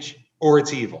package or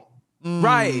it's evil.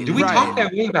 Right. Do we right. talk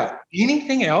that way about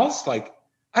anything else? Like,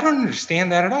 I don't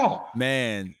understand that at all.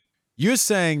 Man, you're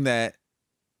saying that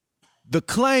the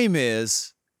claim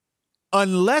is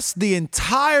unless the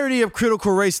entirety of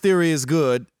critical race theory is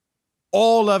good,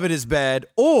 all of it is bad,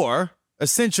 or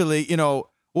essentially,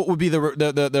 what would be the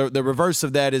reverse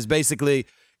of that is basically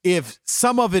if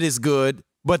some of it is good,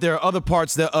 but there are other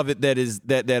parts of it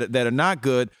that are not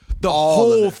good, the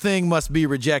whole thing must be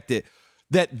rejected.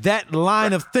 That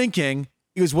line of thinking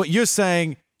is what you're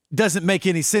saying doesn't make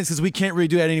any sense because we can't really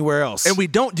do that anywhere else. And we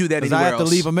don't do that anywhere else. I have else.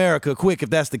 to leave America quick if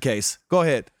that's the case. Go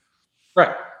ahead.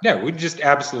 Right. Yeah, we just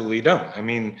absolutely don't. I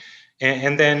mean,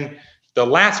 and then the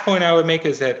last point I would make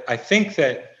is that I think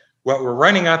that what we're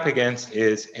running up against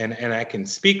is, and I can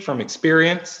speak from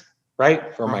experience,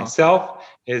 right, for myself,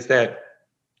 is that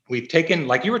we've taken,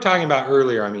 like you were talking about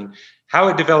earlier, I mean, how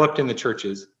it developed in the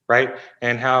churches, right,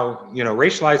 and how,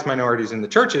 racialized minorities in the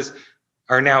churches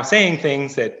are now saying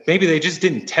things that maybe they just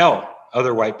didn't tell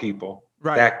other white people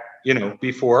back,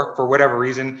 before, for whatever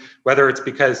reason, whether it's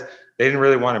because they didn't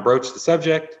really want to broach the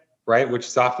subject, right, which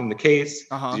is often the case.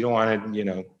 You don't want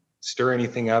to, stir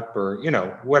anything up or,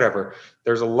 whatever.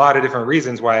 There's a lot of different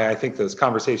reasons why I think those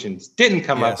conversations didn't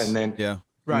come up and then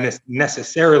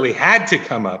necessarily had to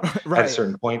come up at a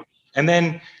certain point. And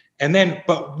then,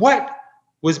 but what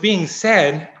was being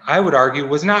said, I would argue,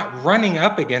 was not running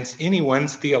up against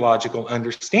anyone's theological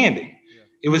understanding.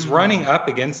 It was running up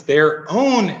against their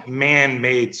own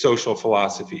man-made social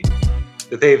philosophy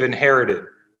that they've inherited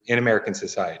in American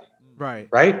society.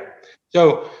 Right?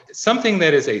 So something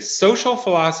that is a social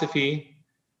philosophy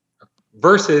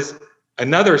versus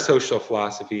another social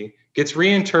philosophy gets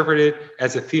reinterpreted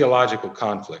as a theological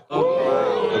conflict.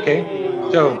 Okay?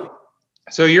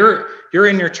 So you're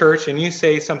in your church and you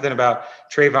say something about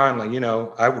Trayvon,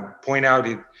 like, I would point out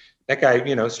that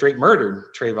guy, straight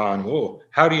murdered Trayvon. Whoa,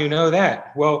 how do you know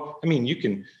that? Well, I mean, you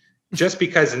can, just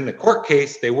because in the court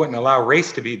case they wouldn't allow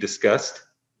race to be discussed,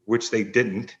 which they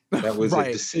didn't. That was a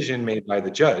decision made by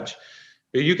the judge.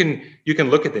 But you can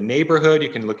look at the neighborhood, you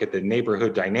can look at the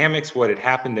neighborhood dynamics, what had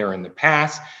happened there in the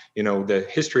past, the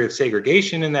history of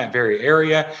segregation in that very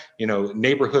area,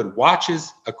 neighborhood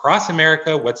watches across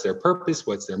America, what's their purpose,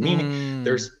 what's their meaning.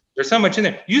 There's so much in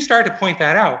there. You start to point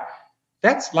that out.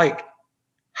 That's like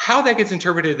how that gets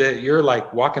interpreted that you're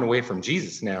like walking away from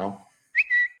Jesus now.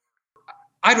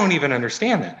 I don't even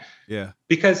understand that. Yeah.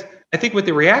 Because I think what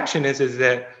the reaction is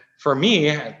that for me,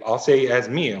 I'll say as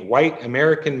me, a white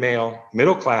American male,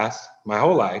 middle class, my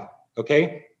whole life,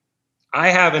 okay, I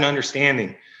have an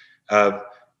understanding of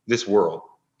this world.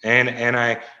 And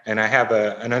I have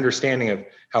an understanding of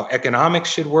how economics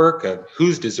should work, of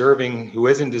who's deserving, who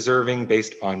isn't deserving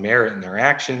based upon merit in their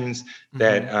actions,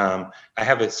 that I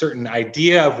have a certain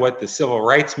idea of what the civil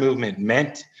rights movement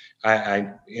meant,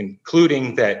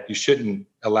 including that you shouldn't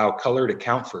allow color to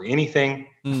count for anything.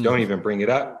 Don't even bring it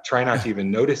up. Try not to even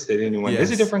notice that anyone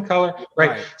is a different color,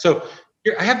 right? So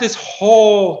I have this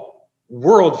whole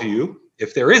worldview.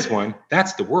 If there is one,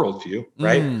 that's the worldview,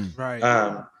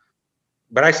 right?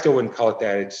 But I still wouldn't call it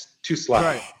that. It's too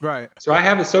sloppy. Right. So I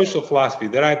have a social philosophy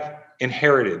that I've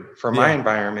inherited from my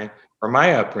environment, from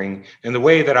my upbringing, and the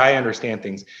way that I understand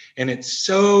things. And it's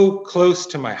so close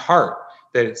to my heart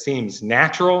that it seems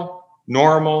natural,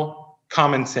 normal,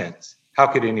 common sense. How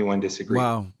could anyone disagree?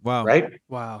 Wow. Right?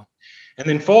 Wow. And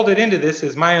then folded into this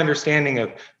is my understanding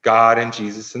of God and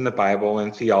Jesus and the Bible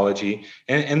and theology.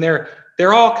 And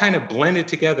they're all kind of blended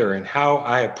together in how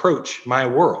I approach my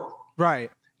world. Right.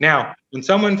 Now, when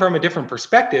someone from a different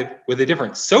perspective with a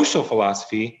different social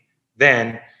philosophy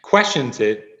then questions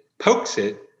it, pokes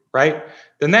it, right,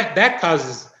 then that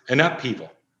causes an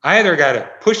upheaval. I either got to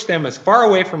push them as far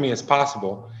away from me as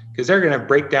possible because they're going to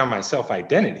break down my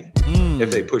self-identity if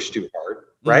they push too hard,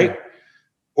 right?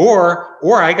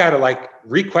 Or I got to like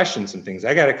re-question some things.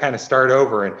 I got to kind of start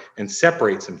over and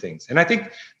separate some things. And I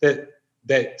think that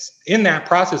in that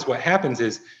process, what happens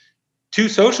is two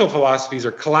social philosophies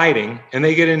are colliding and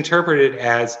they get interpreted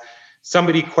as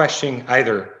somebody questioning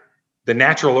either the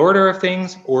natural order of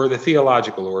things or the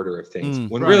theological order of things,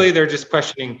 when really they're just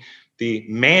questioning the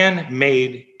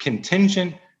man-made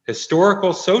contingent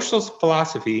historical social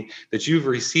philosophy that you've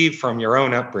received from your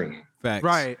own upbringing. Facts.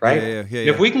 Right. Yeah.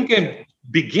 If we can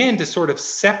begin to sort of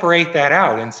separate that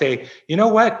out and say, you know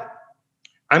what?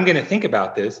 I'm going to think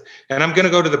about this and I'm going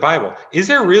to go to the Bible. Is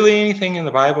there really anything in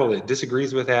the Bible that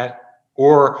disagrees with that?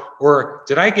 Or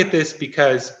did I get this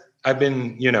because I've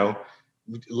been,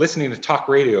 listening to talk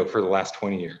radio for the last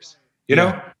 20 years? You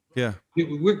know, Yeah.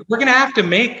 We're going to have to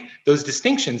make those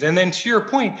distinctions. And then to your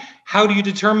point, how do you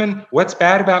determine what's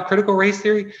bad about critical race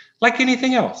theory? Like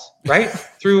anything else, right?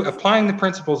 Through applying the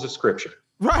principles of Scripture.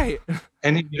 Right.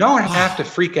 And you don't have to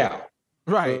freak out.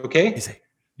 Right. Okay.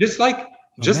 Just like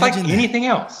anything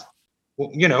else.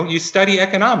 Well, you study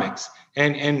economics,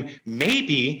 and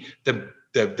maybe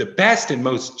the best and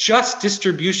most just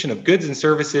distribution of goods and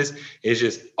services is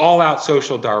just all out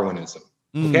social Darwinism.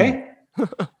 Okay.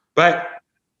 But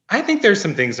I think there's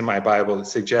some things in my Bible that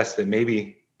suggest that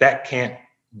maybe that can't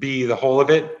be the whole of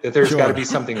it, that there's got to be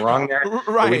something wrong there.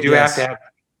 Right. We do have to have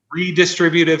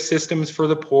redistributive systems for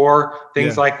the poor,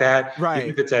 things like that, right. even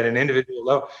if it's at an individual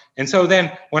level. And so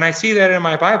then when I see that in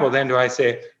my Bible, then do I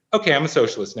say, okay, I'm a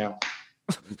socialist now.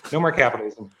 No more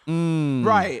capitalism.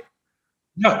 Right.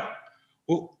 No.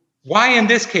 Well, why in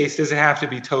this case does it have to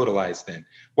be totalized then?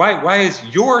 Why is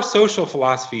your social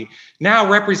philosophy now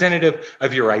representative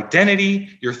of your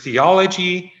identity, your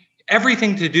theology,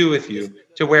 everything to do with you,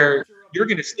 to where you're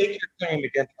going to stake your claim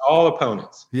against all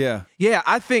opponents? Yeah. Yeah,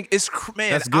 I think it's,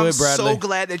 man, That's good, I'm Bradley. so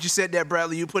glad that you said that,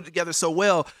 Bradley. You put it together so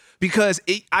well, because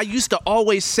I used to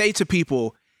always say to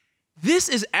people, this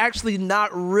is actually not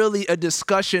really a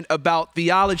discussion about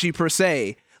theology per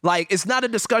se. Like, it's not a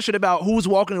discussion about who's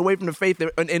walking away from the faith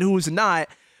and who's not,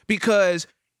 because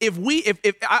if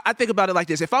I think about it like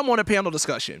this, if I'm on a panel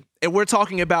discussion and we're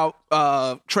talking about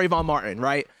Trayvon Martin,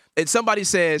 right? And somebody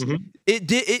says,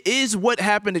 it is what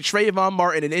happened to Trayvon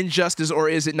Martin an injustice, or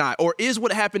is it not? Or is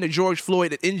what happened to George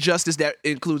Floyd an injustice that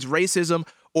includes racism,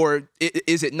 or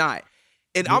is it not?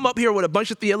 And I'm up here with a bunch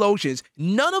of theologians.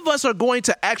 None of us are going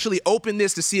to actually open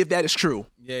this to see if that is true.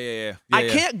 Yeah. I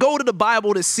can't go to the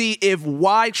Bible to see if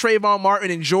why Trayvon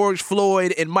Martin and George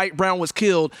Floyd and Mike Brown was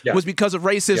killed was because of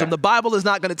racism. Yeah. The Bible is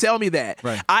not going to tell me that.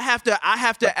 Right. I have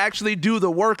to actually do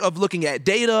the work of looking at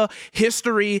data,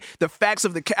 history, the facts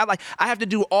of the I have to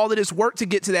do all of this work to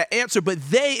get to that answer. But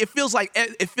it feels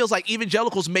like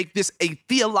evangelicals make this a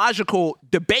theological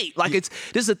debate. Like this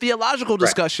is a theological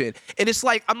discussion, and it's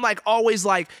like I'm like always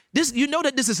like this. You know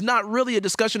that this is not really a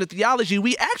discussion of theology.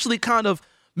 We actually kind of.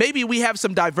 Maybe we have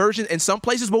some diversion in some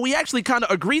places, but we actually kind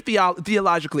of agree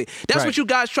theologically. That's what you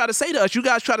guys try to say to us. You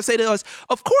guys try to say to us,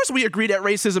 of course we agree that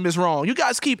racism is wrong. You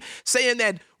guys keep saying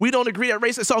that we don't agree that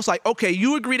racism. So it's like, okay,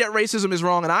 you agree that racism is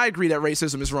wrong, and I agree that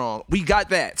racism is wrong. We got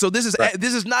that. So this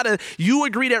is not a, you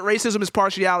agree that racism is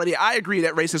partiality. I agree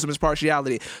that racism is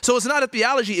partiality. So it's not a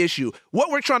theology issue. What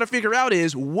we're trying to figure out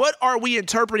is, what are we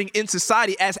interpreting in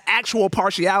society as actual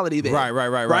partiality then?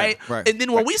 Right. And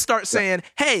then when we start saying,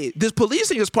 hey, this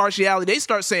policing is partiality, they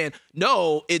start saying,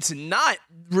 no, it's not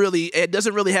really, it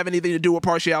doesn't really have anything to do with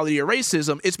partiality or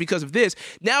racism. It's because of this.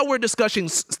 Now we're discussing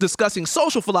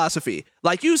social philosophy,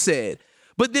 like you said.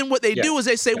 But then what they do is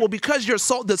they say, well, because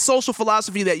the social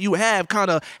philosophy that you have kind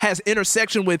of has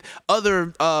intersection with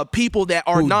other people that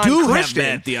are non-Christian, have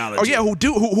bad theology.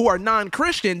 who are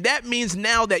non-Christian, that means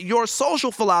now that your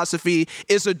social philosophy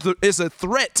is a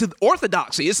threat to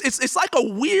orthodoxy. It's like a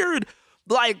weird.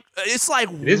 Like, it's like,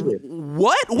 it is weird.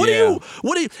 What do you?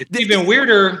 It's even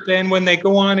weirder than when they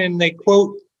go on and they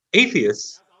quote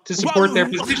atheists to support their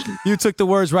position. You took the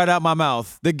words right out my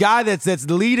mouth. The guy that's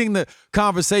leading the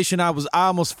conversation, I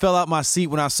almost fell out my seat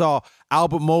when I saw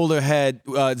Albert Mohler had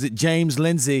James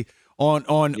Lindsay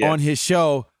on his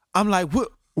show. I'm like,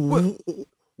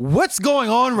 what's going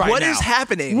on right now? What is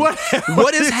happening?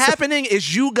 What is happening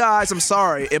is you guys, I'm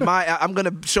sorry, I'm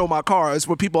going to show my cards,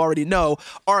 what people already know,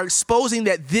 are exposing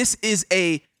that this is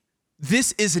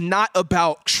not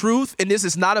about truth, and this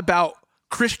is not about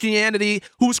Christianity,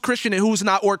 who's Christian and who's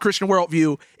not, or Christian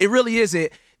worldview. It really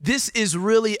isn't. This is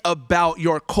really about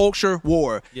your culture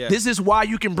war. Yeah. This is why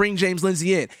you can bring James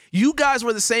Lindsay in. You guys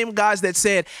were the same guys that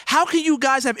said, how can you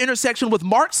guys have intersection with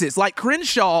Marxists like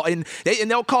Crenshaw? And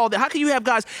they'll call that, how can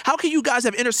you guys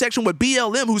have intersection with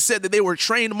BLM, who said that they were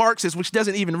trained Marxists, which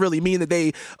doesn't even really mean that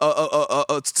they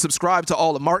subscribe to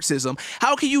all of Marxism.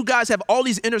 How can you guys have all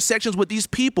these intersections with these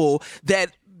people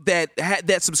that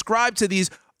subscribe to these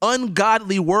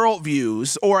ungodly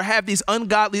worldviews, or have these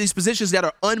positions that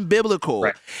are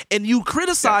unbiblical, and you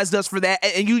criticized us for that,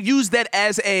 and you use that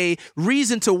as a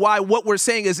reason to why what we're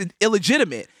saying is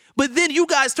illegitimate. But then you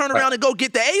guys turn around and go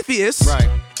get the atheists,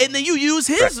 and then you use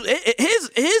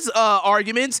his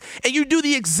arguments, and you do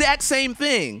the exact same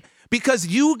thing. Because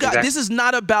you guys, Exactly. this is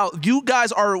not about you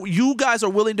guys are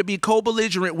willing to be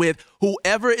co-belligerent with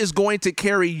whoever is going to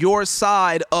carry your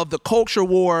side of the culture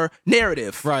war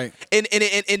narrative. Right. And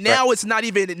now it's not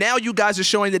even, now you guys are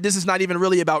showing that this is not even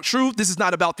really about truth. This is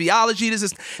not about theology. This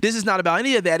is not about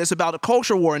any of that. It's about a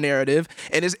culture war narrative,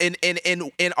 and it's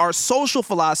and our social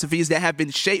philosophies that have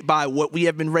been shaped by what we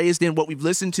have been raised in, what we've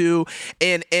listened to,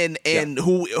 and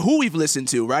who we've listened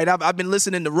to. Right. I've been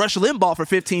listening to Rush Limbaugh for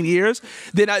 15 years.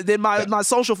 Then my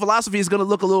social philosophy is going to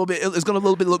look a little bit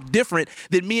look different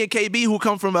than me and KB, who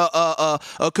come from a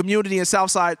community in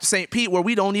Southside St. Pete where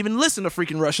we don't even listen to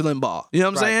freaking Rush Limbaugh. You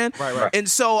know what I'm saying? Right. And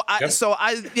so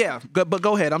Yep. but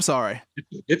go ahead. I'm sorry.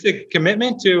 It's a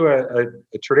commitment to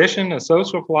a tradition, a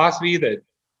social philosophy that,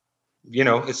 you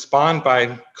know, is spawned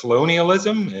by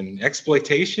colonialism and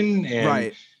exploitation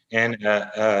and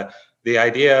the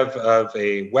idea of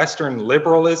a Western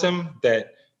liberalism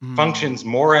that functions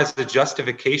more as a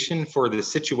justification for the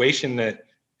situation that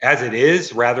as it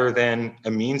is, rather than a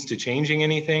means to changing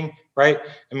anything, right?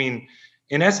 I mean,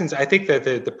 in essence, I think that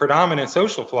the predominant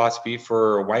social philosophy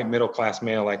for a white middle-class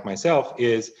male like myself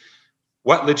is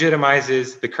what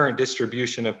legitimizes the current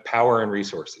distribution of power and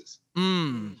resources,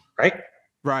 right?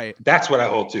 Right. That's what I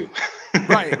hold to.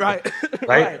 Right. Right?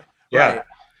 Yeah. Right.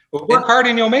 Well, work hard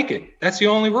and you'll make it. That's the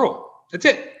only rule. That's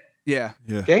it. Yeah.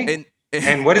 Okay.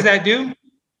 And what does that do?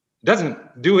 It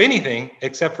doesn't do anything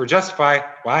except for justify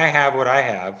why I have what I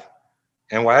have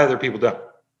and why other people don't.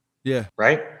 Yeah.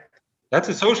 Right. That's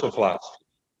a social philosophy.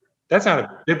 That's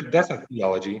not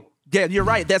theology. Yeah, you're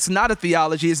right. That's not a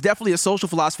theology. It's definitely a social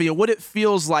philosophy. And what it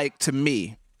feels like to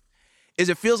me is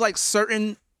it feels like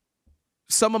some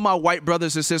of my white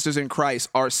brothers and sisters in Christ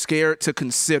are scared to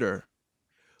consider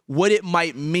what it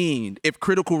might mean if what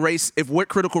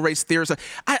critical race theorists are.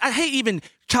 I hate even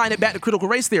tying it back to critical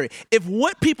race theory. If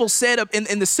what people said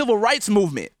in the civil rights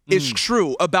movement is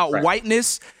true about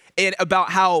whiteness and about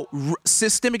how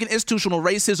systemic and institutional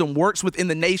racism works within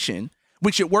the nation,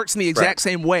 which it works in the exact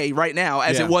same way right now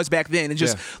as it was back then, it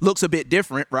just looks a bit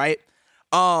different, right?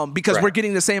 Because we're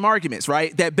getting the same arguments,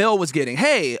 right? That Bell was getting.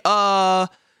 Hey,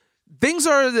 things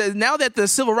are, now that the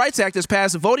Civil Rights Act has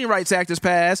passed, the Voting Rights Act has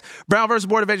passed, Brown versus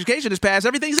Board of Education has passed,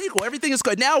 everything's equal, everything is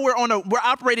good. Now we're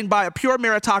operating by a pure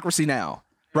meritocracy now,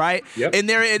 right? Yep.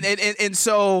 And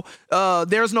so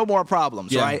there's no more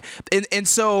problems, right? And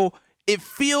so it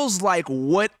feels like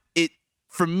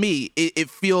for me, it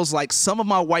feels like some of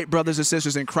my white brothers and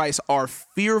sisters in Christ are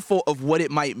fearful of what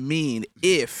it might mean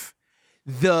if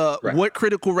what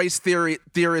critical race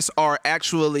theorists are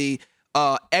actually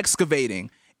excavating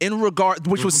in regard,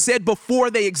 which was said before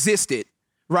they existed,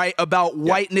 right? About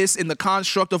whiteness and the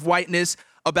construct of whiteness,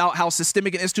 about how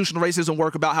systemic and institutional racism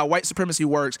work, about how white supremacy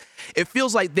works. It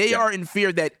feels like they are in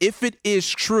fear that if it is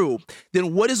true,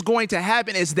 then what is going to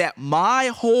happen is that my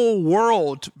whole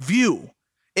world view,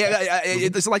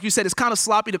 it's like you said, it's kind of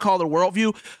sloppy to call it a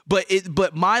worldview,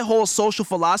 but my whole social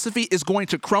philosophy is going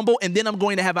to crumble, and then I'm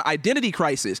going to have an identity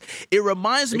crisis. It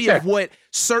reminds me of what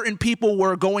certain people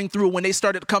were going through when they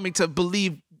started coming to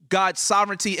believe God's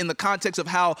sovereignty in the context of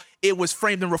how it was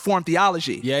framed in Reformed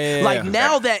theology.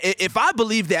 Now that if I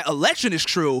believe that election is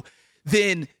true,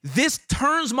 then this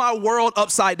turns my world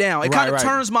upside down. It kind of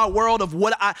turns my world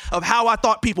of how I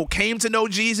thought people came to know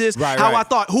Jesus, I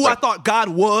thought I thought God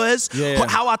was,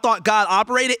 how I thought God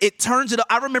operated. It turns it up.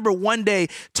 I remember one day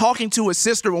talking to a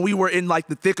sister when we were in like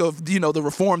the thick of the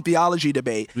Reformed theology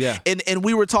debate. And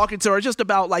we were talking to her just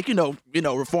about like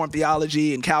Reformed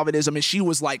theology and Calvinism, and she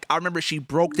was like, I remember she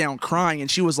broke down crying, and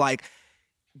she was like,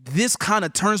 this kind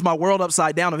of turns my world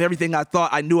upside down of everything I thought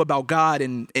I knew about God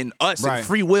and us and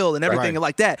free will and everything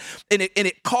like that. And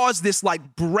it caused this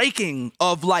like breaking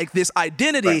of like this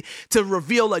identity to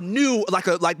reveal a new,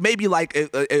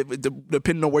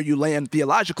 depending on where you land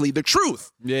theologically, the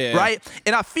truth. Right.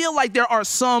 And I feel like there are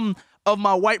some of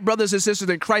my white brothers and sisters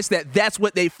in Christ that's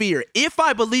what they fear. If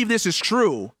I believe this is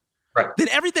true, then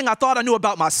everything I thought I knew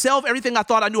about myself, everything I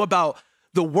thought I knew about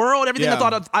the world, everything I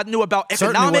thought I knew about economics.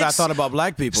 Certainly what I thought about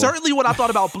black people. Certainly what I thought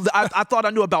about, I thought I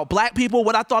knew about black people,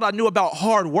 what I thought I knew about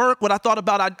hard work, what I thought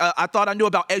about, I thought I knew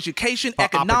about education,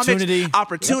 economics,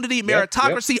 opportunity,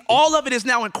 meritocracy. All of it is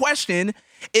now in question.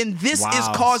 And this is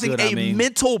causing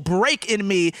mental break in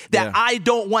me that I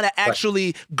don't want to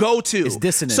actually go to. It's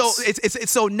dissonance.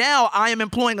 So now I am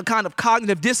employing a kind of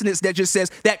cognitive dissonance that just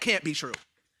says that can't be true.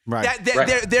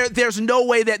 There's no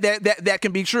way that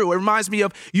can be true. It reminds me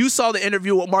of, you saw the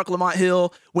interview with Mark Lamont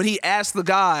Hill when he asked the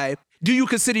guy, do you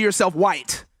consider yourself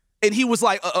white? And he was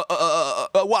like,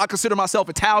 well, I consider myself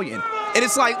Italian. And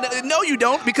it's like, no, you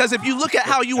don't, because if you look at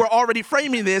how you were already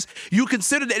framing this, you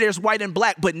consider that there's white and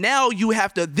black, but now you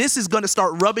have to, this is going to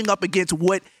start rubbing up against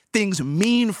what things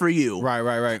mean for you.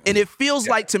 Right. And it feels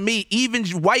like, to me, even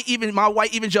my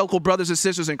white evangelical brothers and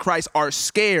sisters in Christ are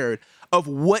scared of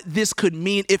what this could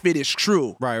mean if it is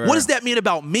true. Right. What does that mean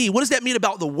about me? What does that mean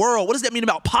about the world? What does that mean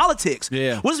about politics?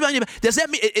 Yeah. What does that mean? Does that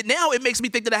mean now it makes me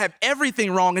think that I have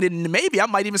everything wrong, and then maybe I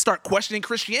might even start questioning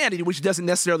Christianity, which doesn't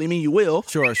necessarily mean you will.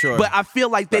 Sure. But I feel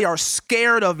like they are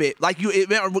scared of it. Like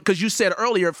because you said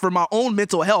earlier, for my own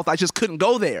mental health, I just couldn't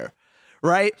go there.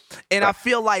 Right. And I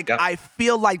feel like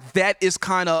that is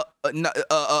kind of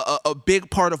a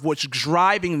big part of what's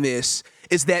driving this,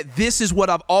 is that this is what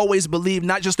I've always believed,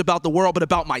 not just about the world, but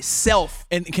about myself.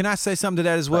 And can I say something to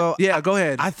that as well? Yeah, go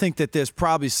ahead. I think that there's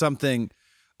probably something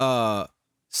noble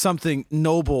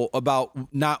about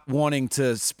not wanting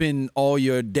to spend all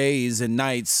your days and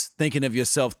nights thinking of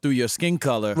yourself through your skin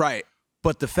color. Right.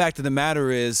 But the fact of the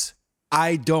matter is,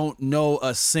 I don't know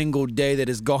a single day that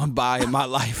has gone by in my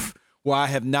life where I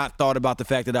have not thought about the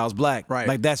fact that I was black. Right.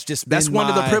 Like that's just That's been one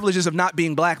of the my- privileges of not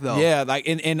being black, though. Yeah, like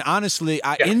and honestly,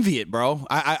 I envy it, bro.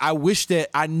 I wish that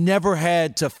I never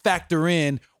had to factor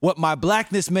in what my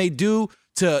blackness may do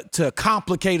to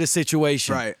complicate a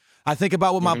situation. Right. I think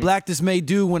about what my blackness may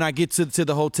do when I get to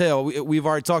the hotel. We've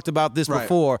already talked about this Right.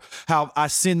 before. How I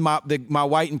send my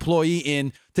white employee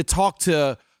in to talk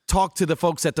to the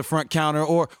folks at the front counter,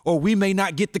 or we may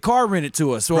not get the car rented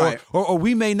to us, or Right. or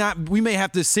we may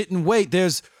have to sit and wait.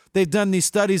 They've done these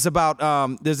studies about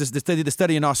there's the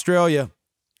study in Australia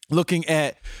looking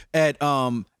at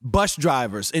bus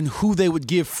drivers and who they would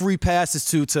give free passes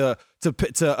to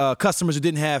customers who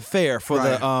didn't have fare for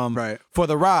for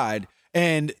the ride.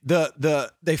 And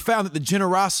they found that the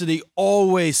generosity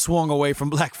always swung away from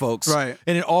black folks, Right.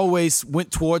 and it always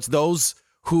went towards those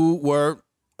who were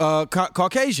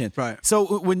Caucasian. Right.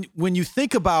 So when you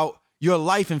think about your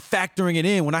life and factoring it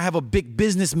in, when I have a big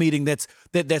business meeting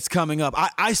that's coming up,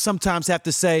 I sometimes have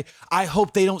to say, I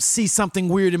hope they don't see something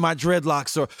weird in my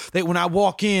dreadlocks, or that when I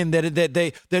walk in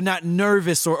that they're not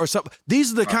nervous or something.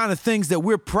 These are the kind of things that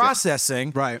we're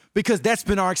processing, Right. because that's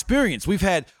been our experience. We've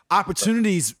had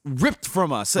opportunities ripped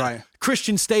from us. Right.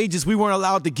 Christian stages we weren't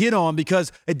allowed to get on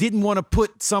because it didn't want to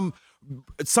put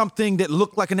something that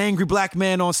looked like an angry black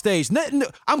man on stage.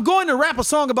 I'm going to rap a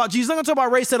song about Jesus. I'm not going to talk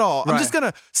about race at all. I'm Right. just going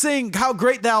to sing how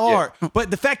great thou art. But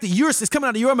the fact that it's coming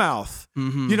out of your mouth, you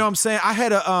know what I'm saying? I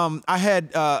had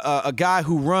a guy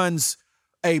who runs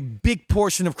a big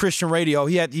portion of Christian radio.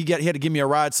 He had to give me a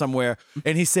ride somewhere,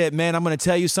 and he said, "Man, I'm going to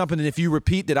tell you something, and if you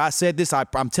repeat that I said this,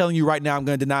 I'm telling you right now, I'm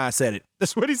going to deny I said it."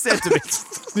 That's what he said to me.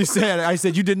 I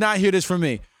said, "You did not hear this from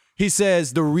me." He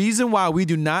says, the reason why we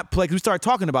do not play, we started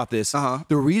talking about this, the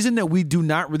reason that we do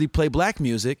not really play black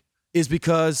music is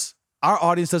because our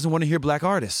audience doesn't want to hear black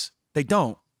artists. They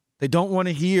don't. They don't want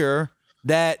to hear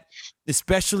that,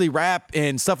 especially rap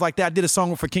and stuff like that. I did a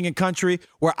song for King and Country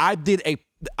where I didn't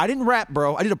rap,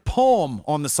 bro. I did a poem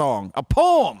on the song, a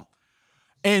poem.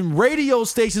 And radio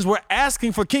stations were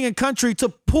asking for King and Country to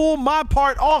pull my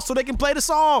part off so they can play the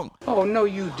song. Oh, no,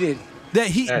 you didn't.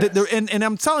 And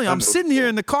I'm telling you, I'm sitting here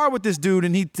in the car with this dude,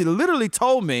 and he literally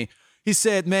told me, he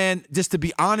said, "Man, just to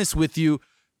be honest with you,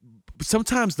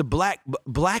 sometimes the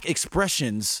black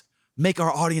expressions make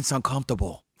our audience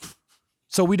uncomfortable,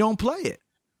 so we don't play it."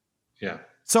 Yeah.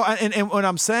 So and what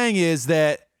I'm saying is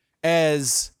that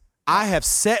as I have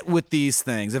sat with these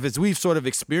things, as we've sort of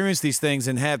experienced these things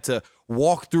and have to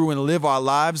walk through and live our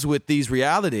lives with these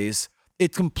realities,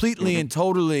 it completely and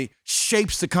totally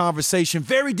shapes the conversation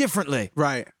very differently.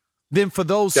 Right. Than for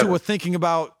those who are thinking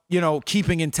about,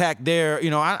 keeping intact their,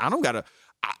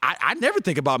 I never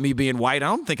think about me being white. I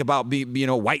don't think about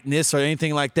whiteness or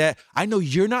anything like that. I know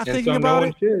you're not thinking about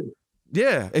it. Should.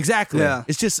 Yeah, exactly. Yeah.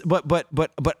 It's just, but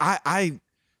I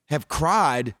have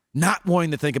cried not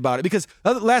wanting to think about it because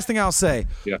last thing I'll say,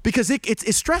 because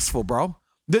it's stressful, bro.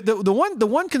 The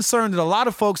one concern that a lot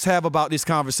of folks have about this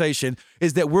conversation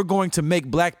is that we're going to make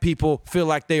black people feel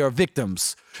like they are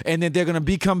victims, and that they're going to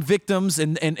become victims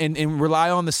and rely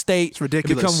on the state. It's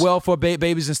ridiculous. Become welfare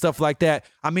babies and stuff like that.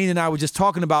 I mean, and I was just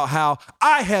talking about how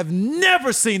I have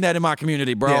never seen that in my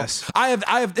community, bro. Yes. I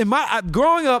have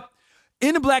growing up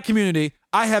in the black community,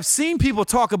 I have seen people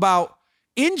talk about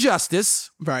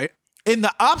injustice, Right. in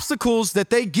the obstacles that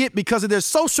they get because of their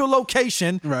social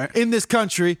location Right. in this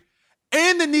country,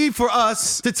 and the need for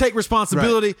us to take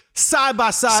responsibility side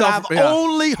by side. I've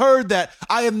only heard that.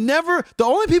 I have never, the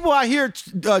only people I hear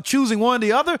choosing one or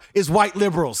the other is white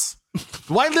liberals.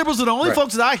 White liberals are the only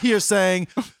folks that I hear saying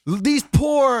these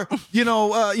poor,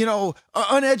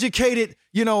 uneducated,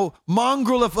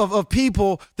 mongrel of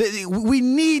people that we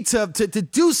need to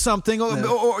do something, or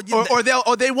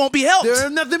they won't be helped. They're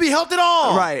not to be helped at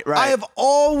all. Right. I have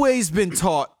always been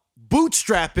taught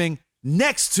bootstrapping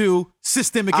next to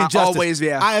systemic injustice. Always,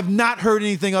 yeah. I have not heard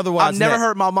anything otherwise. I've never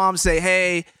heard my mom say,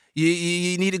 "Hey,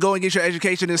 you need to go and get your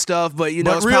education and stuff," but it's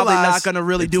probably not going to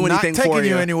really do anything for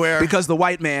you anywhere because the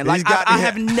white man. Like I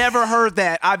have never heard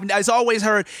that. I've always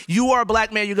heard you are a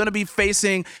black man. You're going to be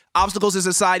facing obstacles in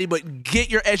society, but get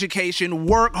your education,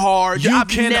 work hard. You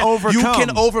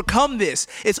can overcome this.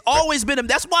 It's always been.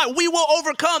 That's why we will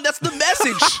overcome. That's the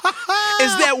message.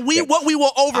 Is that what we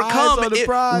will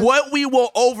overcome? What we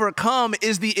will overcome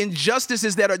is the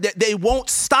injustices that they won't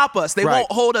stop us. They won't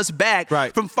hold us back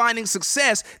from finding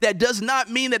success. That does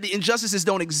not mean that the injustices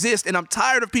don't exist. And I'm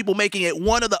tired of people making it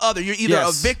one or the other. You're either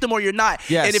a victim or you're not.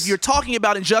 Yes. And if you're talking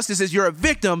about injustices, you're a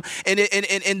victim. And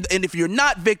if you're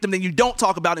not victim, then you don't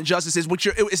talk about injustices, which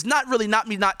it's not really not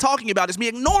me not talking about, it's me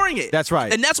ignoring it. That's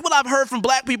right. And that's what I've heard from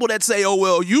black people that say, "Oh,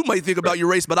 well, you might think about your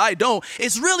race, but I don't."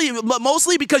 It's really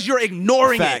mostly because you're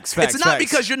ignoring it. It's not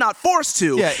because you're not forced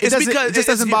to. Yeah, it's because it just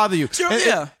doesn't bother you.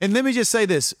 Yeah. And let me just say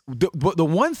this. The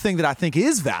one thing that I think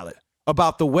is valid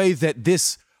about the way that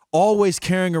this always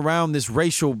carrying around this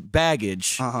racial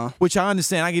baggage, which I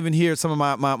understand. I can even hear some of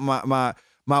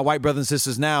my white brothers and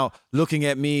sisters now looking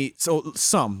at me. So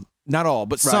some, not all,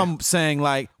 but some saying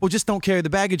like, "Well, just don't carry the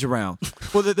baggage around."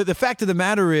 Well, the fact of the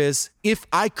matter is, if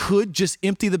I could just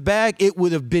empty the bag, it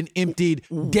would have been emptied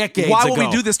decades ago. Why would we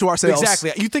do this to ourselves?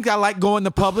 Exactly. You think I like going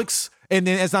to Publix? And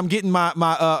then as I'm getting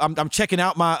I'm checking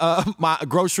out my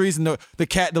groceries, and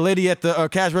the lady at the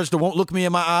cash register won't look me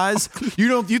in my eyes.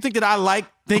 You think that I like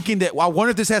thinking that, well, I wonder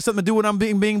if this has something to do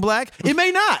with being black? It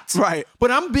may not. Right. But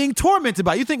I'm being tormented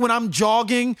by it. You think when I'm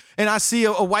jogging and I see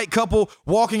a white couple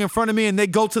walking in front of me and they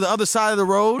go to the other side of the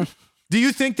road, do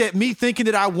you think that me thinking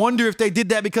that I wonder if they did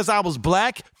that because I was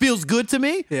black feels good to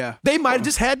me? Yeah. They might have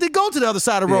just had to go to the other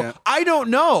side of the road. Yeah. I don't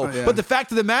know. Yeah. But the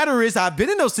fact of the matter is, I've been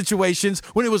in those situations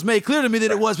when it was made clear to me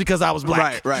that it was because I was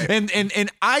black. Right.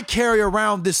 And I carry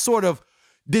around this sort of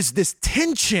this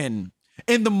tension.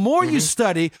 And the more you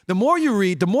study, the more you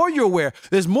read, the more you're aware.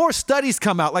 There's more studies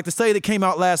come out, like the study that came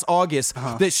out last August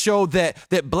that showed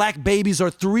that black babies are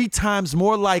 3 times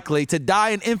more likely to die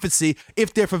in infancy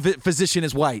if their physician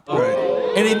is white.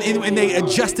 Right. And they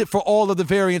adjusted for all of the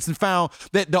variants and found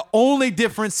that the only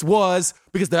difference was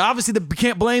because they obviously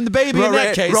can't blame the baby in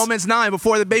that case. Romans 9,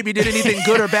 before the baby did anything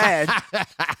good or bad.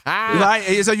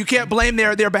 Right? So you can't blame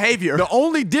their behavior. The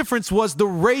only difference was the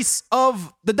race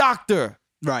of the doctor.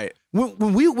 Right.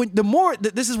 The more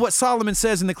this is what Solomon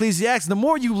says in Ecclesiastes, the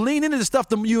more you lean into the stuff,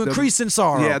 the more you increase in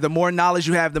sorrow. Yeah, the more knowledge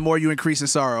you have, the more you increase in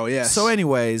sorrow. Yes. So,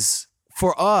 anyways,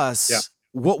 for us,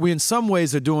 what we in some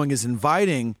ways are doing is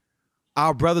inviting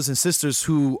our brothers and sisters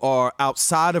who are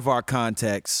outside of our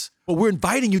context, but we're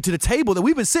inviting you to the table that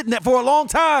we've been sitting at for a long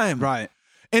time. Right.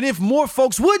 And if more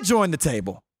folks would join the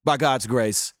table, by God's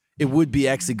grace, it would be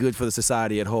actually good for the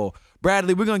society at whole.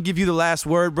 Bradley, we're going to give you the last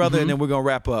word, brother, and then we're going to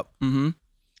wrap up. Mm-hmm.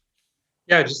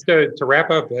 Yeah, just to wrap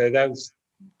up, that was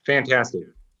fantastic.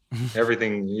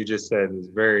 Everything you just said is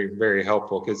very, very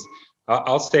helpful, because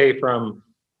I'll say from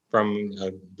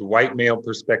the white male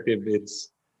perspective,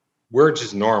 we're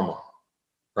just normal,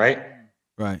 right?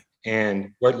 Right.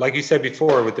 And like you said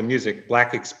before with the music,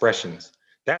 black expressions,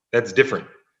 that's different.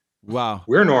 Wow.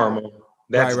 We're normal.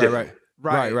 That's different.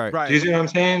 Right. Do you see what I'm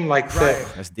saying? Like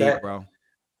that's deep, bro.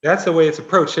 That's the way it's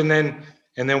approached. And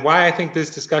then why I think this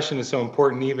discussion is so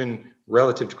important, even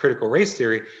relative to critical race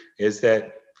theory, is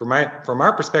that from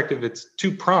our perspective, it's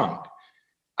 2-pronged.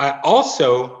 I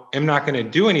also am not going to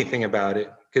do anything about it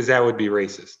because that would be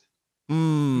racist.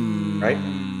 Right?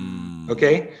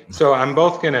 Okay. So I'm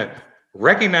both going to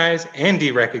recognize and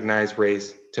de-recognize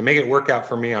race to make it work out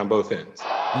for me on both ends.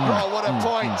 Oh, what a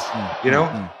point. You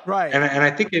know? Right. And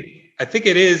I think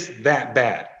it is that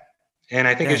bad. And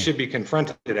I think it should be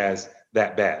confronted as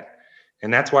that bad.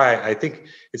 And that's why I think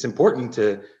it's important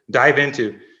to dive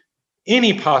into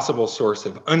any possible source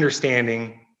of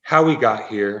understanding how we got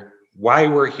here, why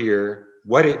we're here,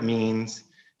 what it means,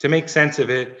 to make sense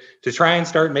of it, to try and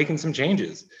start making some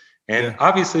changes. And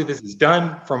obviously this is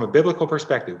done from a biblical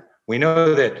perspective. We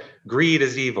know that greed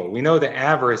is evil. We know that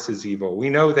avarice is evil. We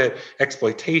know that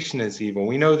exploitation is evil.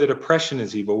 We know that oppression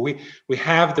is evil. We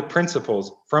have the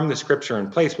principles from the scripture in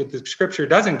place. What the scripture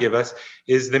doesn't give us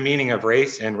is the meaning of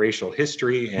race and racial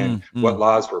history and what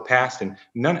laws were passed, and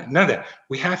none of that.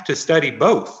 We have to study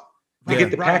both to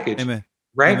get the package. Amen.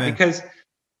 Right? Amen. Because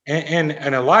And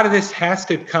a lot of this has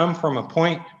to come from a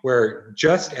point where,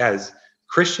 just as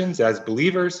Christians, as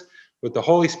believers, with the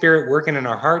Holy Spirit working in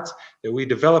our hearts, that we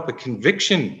develop a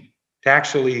conviction to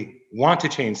actually want to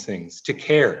change things, to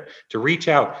care, to reach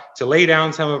out, to lay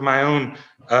down some of my own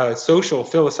social,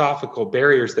 philosophical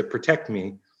barriers that protect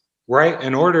me, right?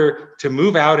 In order to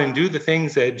move out and do the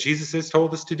things that Jesus has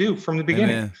told us to do from the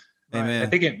beginning. Amen. I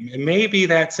think it may be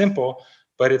that simple,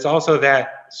 but it's also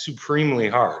that supremely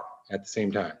hard at the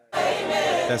same time.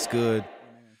 That's good.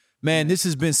 Man, this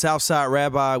has been Southside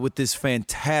Rabbi with this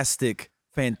fantastic,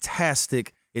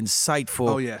 insightful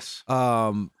Oh, yes.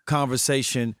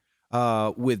 conversation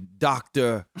with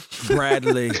Dr.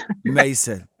 Bradley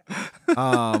Mason.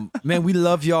 Man, we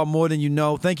love y'all more than you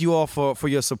know. Thank you all for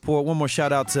your support. One more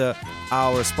shout out to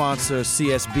our sponsor,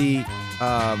 CSB,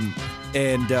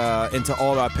 and to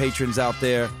all our patrons out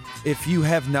there. If you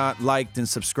have not liked and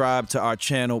subscribed to our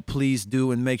channel, please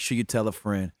do, and make sure you tell a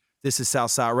friend. This is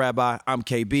Southside Rabbi. I'm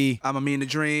KB. I'm Amin the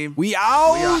Dream. We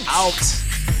out. We are out.